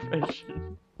deer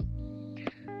impression.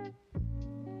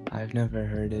 I've never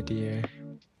heard a deer.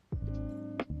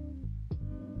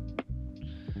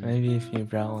 Maybe if you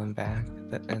brought one back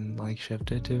and like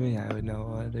shipped it to me, I would know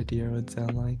what a deer would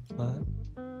sound like, but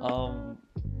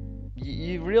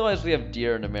You realize we have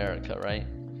deer in America, right?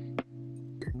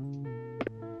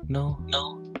 no.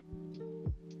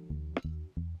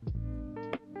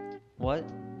 What?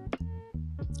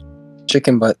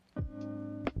 Chicken butt.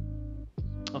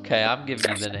 Okay. Okay, I'm giving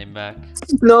you the name back.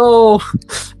 No,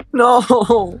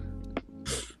 no.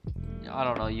 I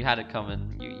don't know. You had it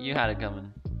coming. You had it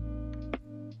coming.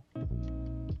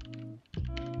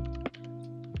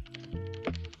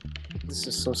 This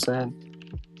is so sad.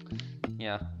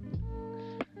 Yeah.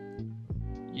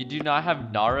 You do not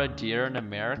have Nara deer in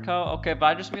America? Okay, but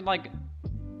I just mean like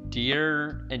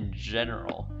deer in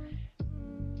general.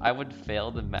 I would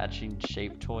fail the matching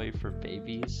shape toy for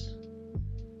babies.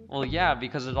 Well, yeah,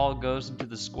 because it all goes into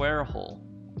the square hole.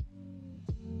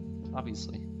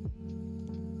 Obviously.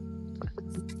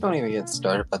 Don't even get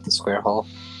started about the square hole.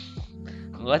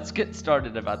 Let's get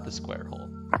started about the square hole.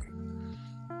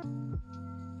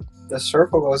 The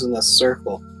circle goes in the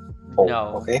circle hole.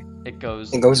 No, Okay. it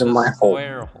goes. It goes in the my hole.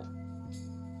 square hole.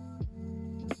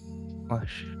 Oh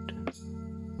shit.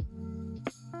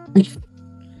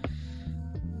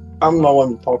 I'm the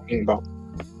one talking about.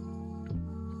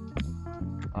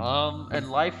 In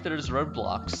life there's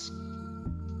roadblocks.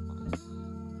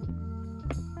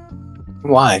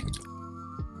 Why?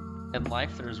 In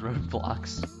life there's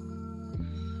roadblocks.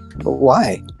 But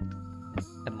why?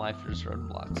 In life there's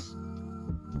roadblocks.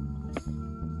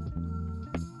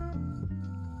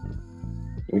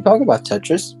 We talk about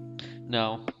Tetris.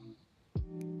 No.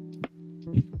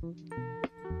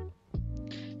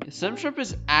 Simtrip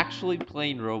is actually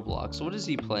playing Roblox. What is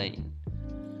he playing?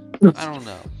 I don't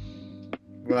know.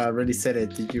 Well, I already said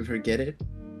it. Did you forget it?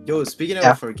 Yo, speaking of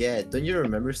Yeah. forget, don't you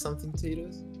remember something,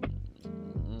 Titos?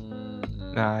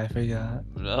 Nah, I forgot.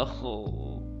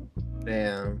 No.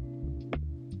 Damn.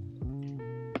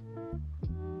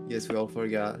 Yes, we all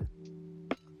forgot.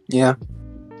 Yeah.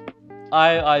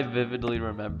 I vividly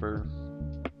remember.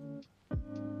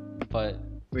 But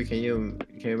Wait, can you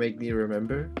make me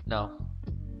remember? no.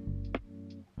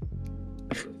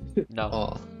 No.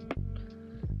 Oh.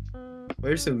 Why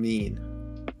are you so mean?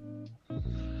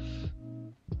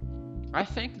 I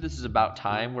think this is about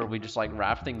time where we just like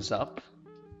wrap things up.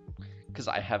 Because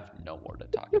I have no more to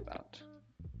talk about.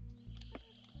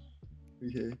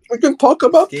 Okay. We can talk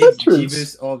about Escape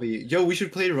Jeebus Obby. Yo, we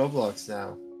should play Roblox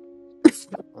now.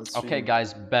 On stream. Okay,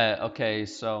 guys, bet. Okay,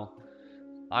 so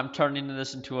I'm turning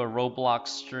this into a Roblox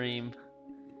stream.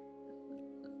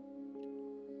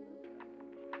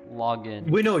 Log in.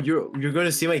 Wait, no, you're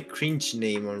gonna see my cringe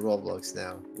name on Roblox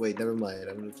now. Wait, never mind.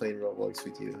 I'm gonna play Roblox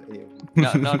with you. Anyway.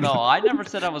 No. I never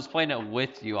said I was playing it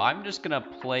with you. I'm just gonna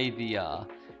play the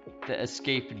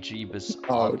Escape Jeebus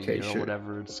Oh, Obby okay, or sure.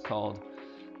 whatever it's called.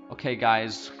 Okay,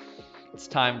 guys, it's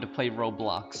time to play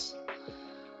Roblox.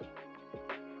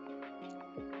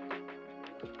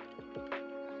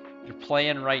 You're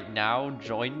playing right now.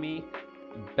 Join me.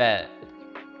 Bet.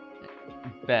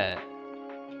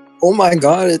 Oh my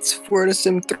god, it's Florida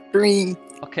Sim 3.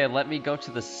 Okay, let me go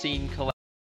to the scene collect.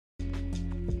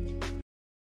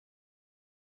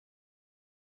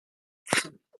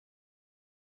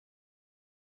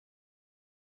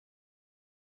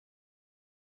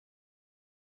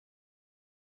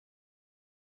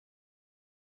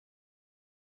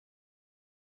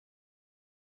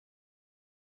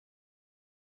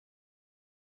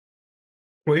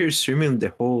 Why you're streaming the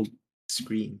whole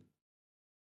screen?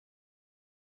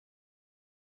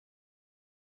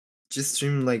 Just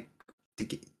stream like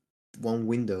one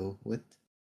window. What?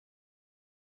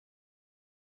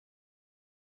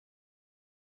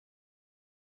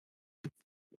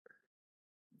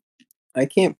 I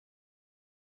can't.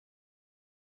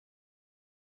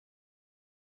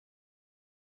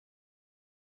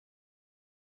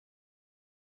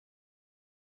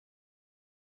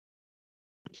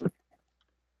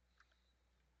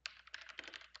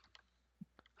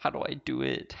 How do I do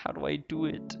it? How do I do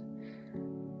it?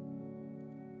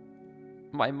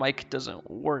 My mic doesn't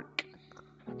work.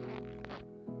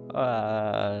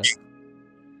 I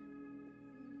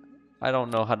don't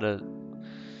know how to.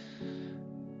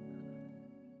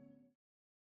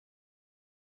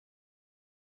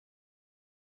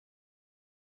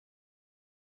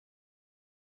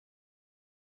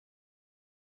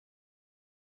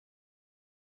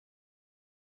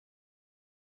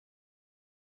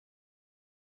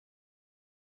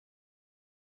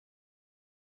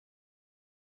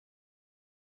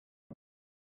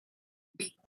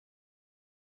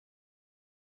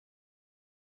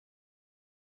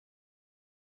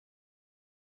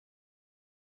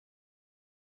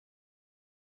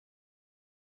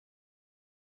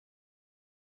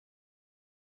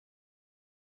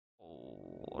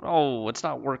 Oh, it's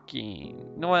not working.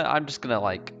 You know what? I'm just gonna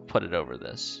like put it over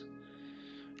this.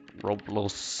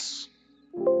 Roblox.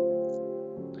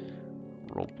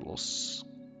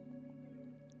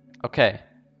 Okay.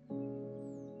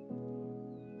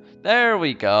 There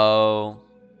we go.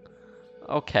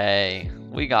 Okay,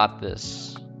 we got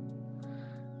this.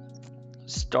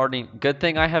 Starting. Good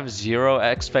thing I have 0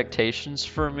 expectations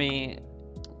for me.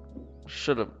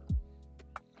 Should have.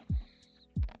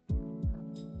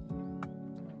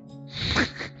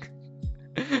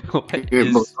 What Here,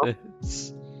 is bro.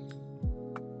 this?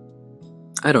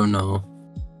 I don't know.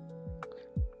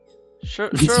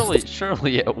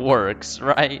 Surely it works,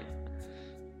 right?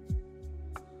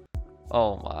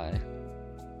 Oh my.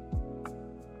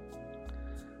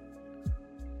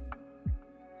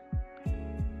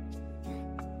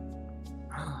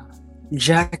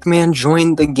 Jackman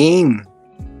joined the game.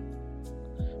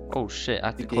 Oh shit, I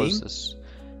have to The close game? this.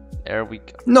 There we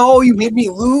go. No, you made me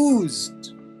lose.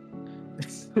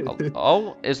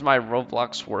 Oh, is my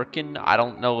Roblox working? I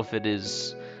don't know if it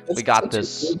is. We got Such an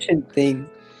this. ancient thing.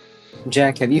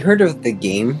 Jack, have you heard of the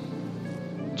game?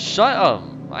 Shut up.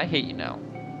 I hate you now.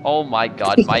 Oh my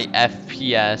god, my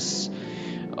FPS.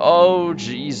 Oh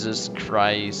Jesus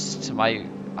Christ. My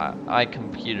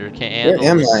computer can't Where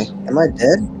handle am I? this. Am I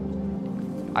dead?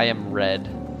 I am red.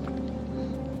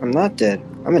 I'm not dead.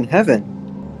 I'm in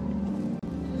heaven.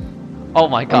 Oh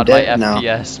my god, my dead now.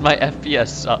 FPS. My FPS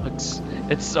sucks.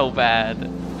 It's so bad.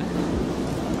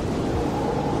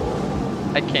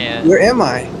 I can't. Where am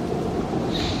I?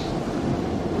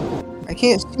 I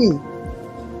can't see.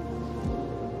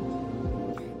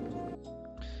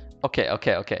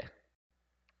 Okay.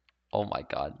 Oh my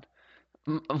god.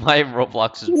 My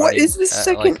Roblox is What running is this at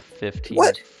second- like 15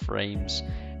 what? frames.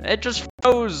 It just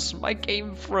froze. My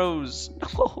game froze.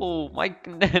 No,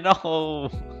 no.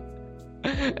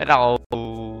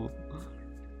 No.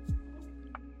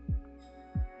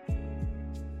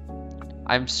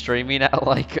 I'm streaming at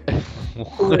like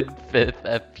 1/5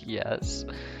 FPS.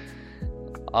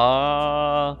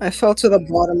 I fell to the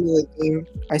bottom of the game.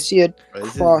 I see a Right,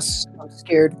 this is- cross. I'm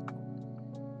scared.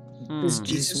 This Hmm.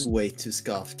 is way too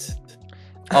scuffed.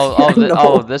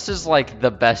 No. This is like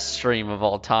the best stream of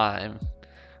all time.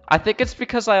 I think it's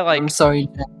because I I'm sorry,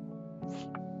 Jack.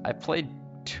 I played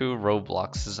 2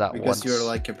 Robloxes at Because once. you're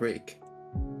like a brick.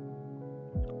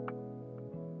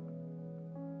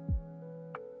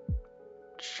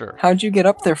 Sure. How'd you get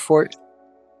up there, Fort?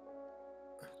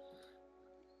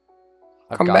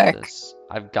 I've Come got back. this.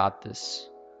 I've got this.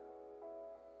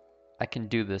 I can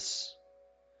do this.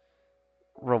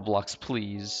 Roblox,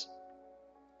 please.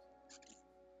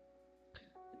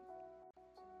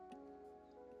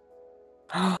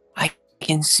 I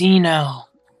can see now.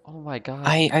 Oh my god.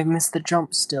 I missed the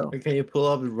jump still. Wait, can you pull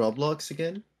up Roblox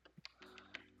again?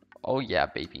 Oh yeah,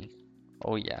 baby.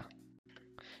 Oh yeah.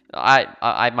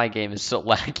 I my game is so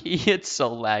laggy. It's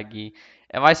so laggy.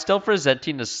 Am I still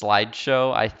presenting a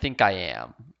slideshow? I think I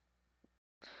am.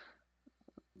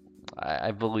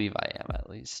 I believe I am at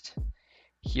least.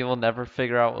 He will never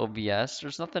figure out OBS.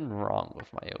 There's nothing wrong with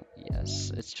my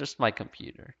OBS. It's just my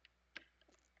computer.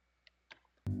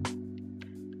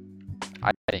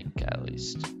 I think at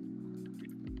least.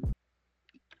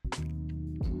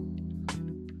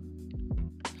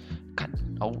 God,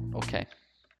 oh, okay.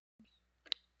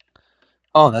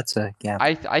 Oh, that's a gap.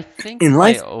 I think In my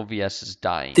life, OBS is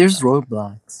dying. There's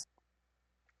roadblocks.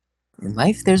 In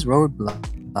life, there's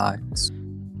roadblocks.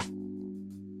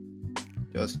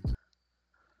 Just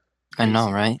I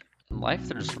know, right? In life,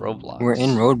 there's roadblocks. We're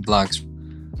in roadblocks.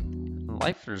 In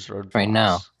life, there's roadblocks. Right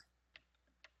now.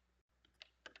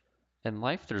 In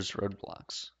life, there's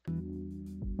roadblocks.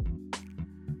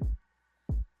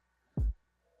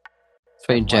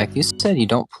 Wait, Jack, you said you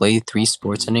don't play 3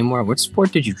 sports anymore. What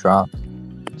sport did you drop?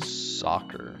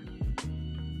 Soccer.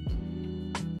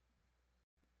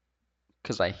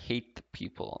 Because I hate the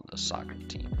people on the soccer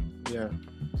team. yeah.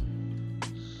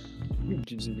 You're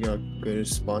just not going to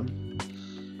spawn.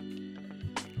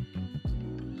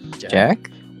 Jack?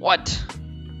 What?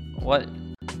 What?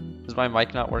 Is my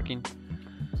mic not working?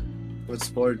 What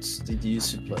sports did you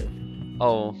used to play?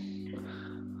 Oh.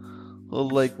 Well,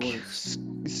 like Sports.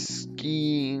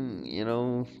 skiing, you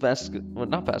know, well,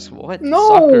 not basketball. What?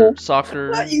 No!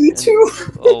 Soccer. Not you and- too!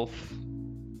 Oh.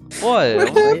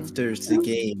 What? Life, there's the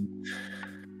game.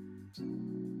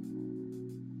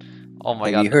 Oh my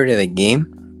Have god. you heard of the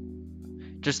game?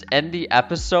 Just end the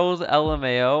episode,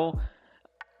 LMAO.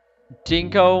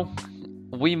 Dingo,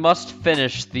 we must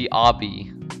finish the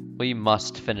obby. We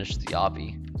must finish the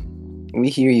obby. We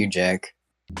hear you, Jack.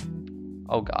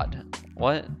 Oh god.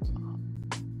 What?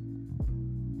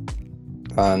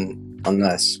 On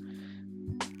us.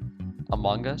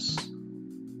 Among Us?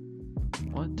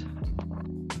 What?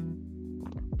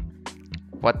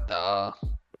 What the?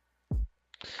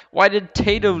 Why did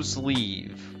Tatoes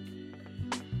leave?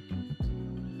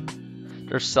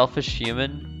 They're selfish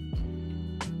human?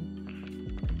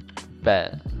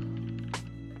 Bet.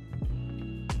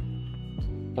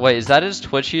 Wait, is that his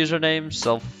Twitch username?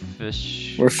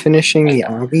 Selfish. We're finishing the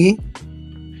obby.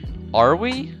 Are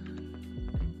we?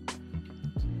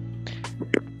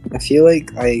 I feel like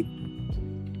I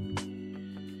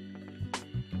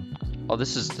Oh,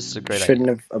 this is a great shouldn't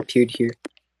idea. have appeared here.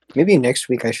 Maybe next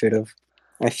week I should have.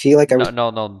 I feel like I was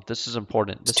No. This is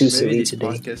important. This too is, silly Maybe this today.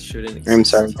 podcast shouldn't I'm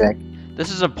exist. sorry, Jack.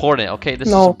 this is important. Okay, this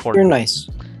is No, important. you're nice.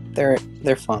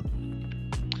 They're fun.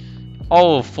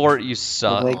 Oh, Fort, you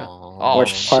suck. Like, Oh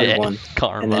watch part shit, one,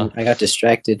 karma. And then I got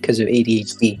distracted because of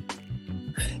ADHD.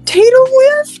 Tato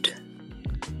whiffed.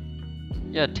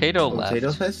 Yeah, Tato Oh, left.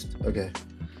 Tato Fest? Okay.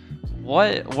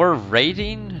 What? We're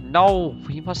raiding? No,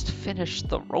 we must finish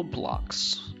the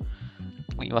Roblox.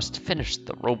 We must finish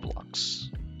the Roblox.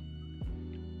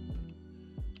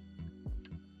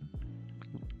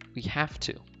 We have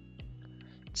to.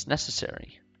 It's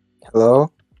necessary.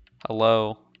 Hello.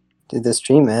 Hello. Did the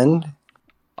stream end?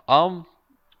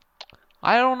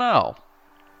 I don't know.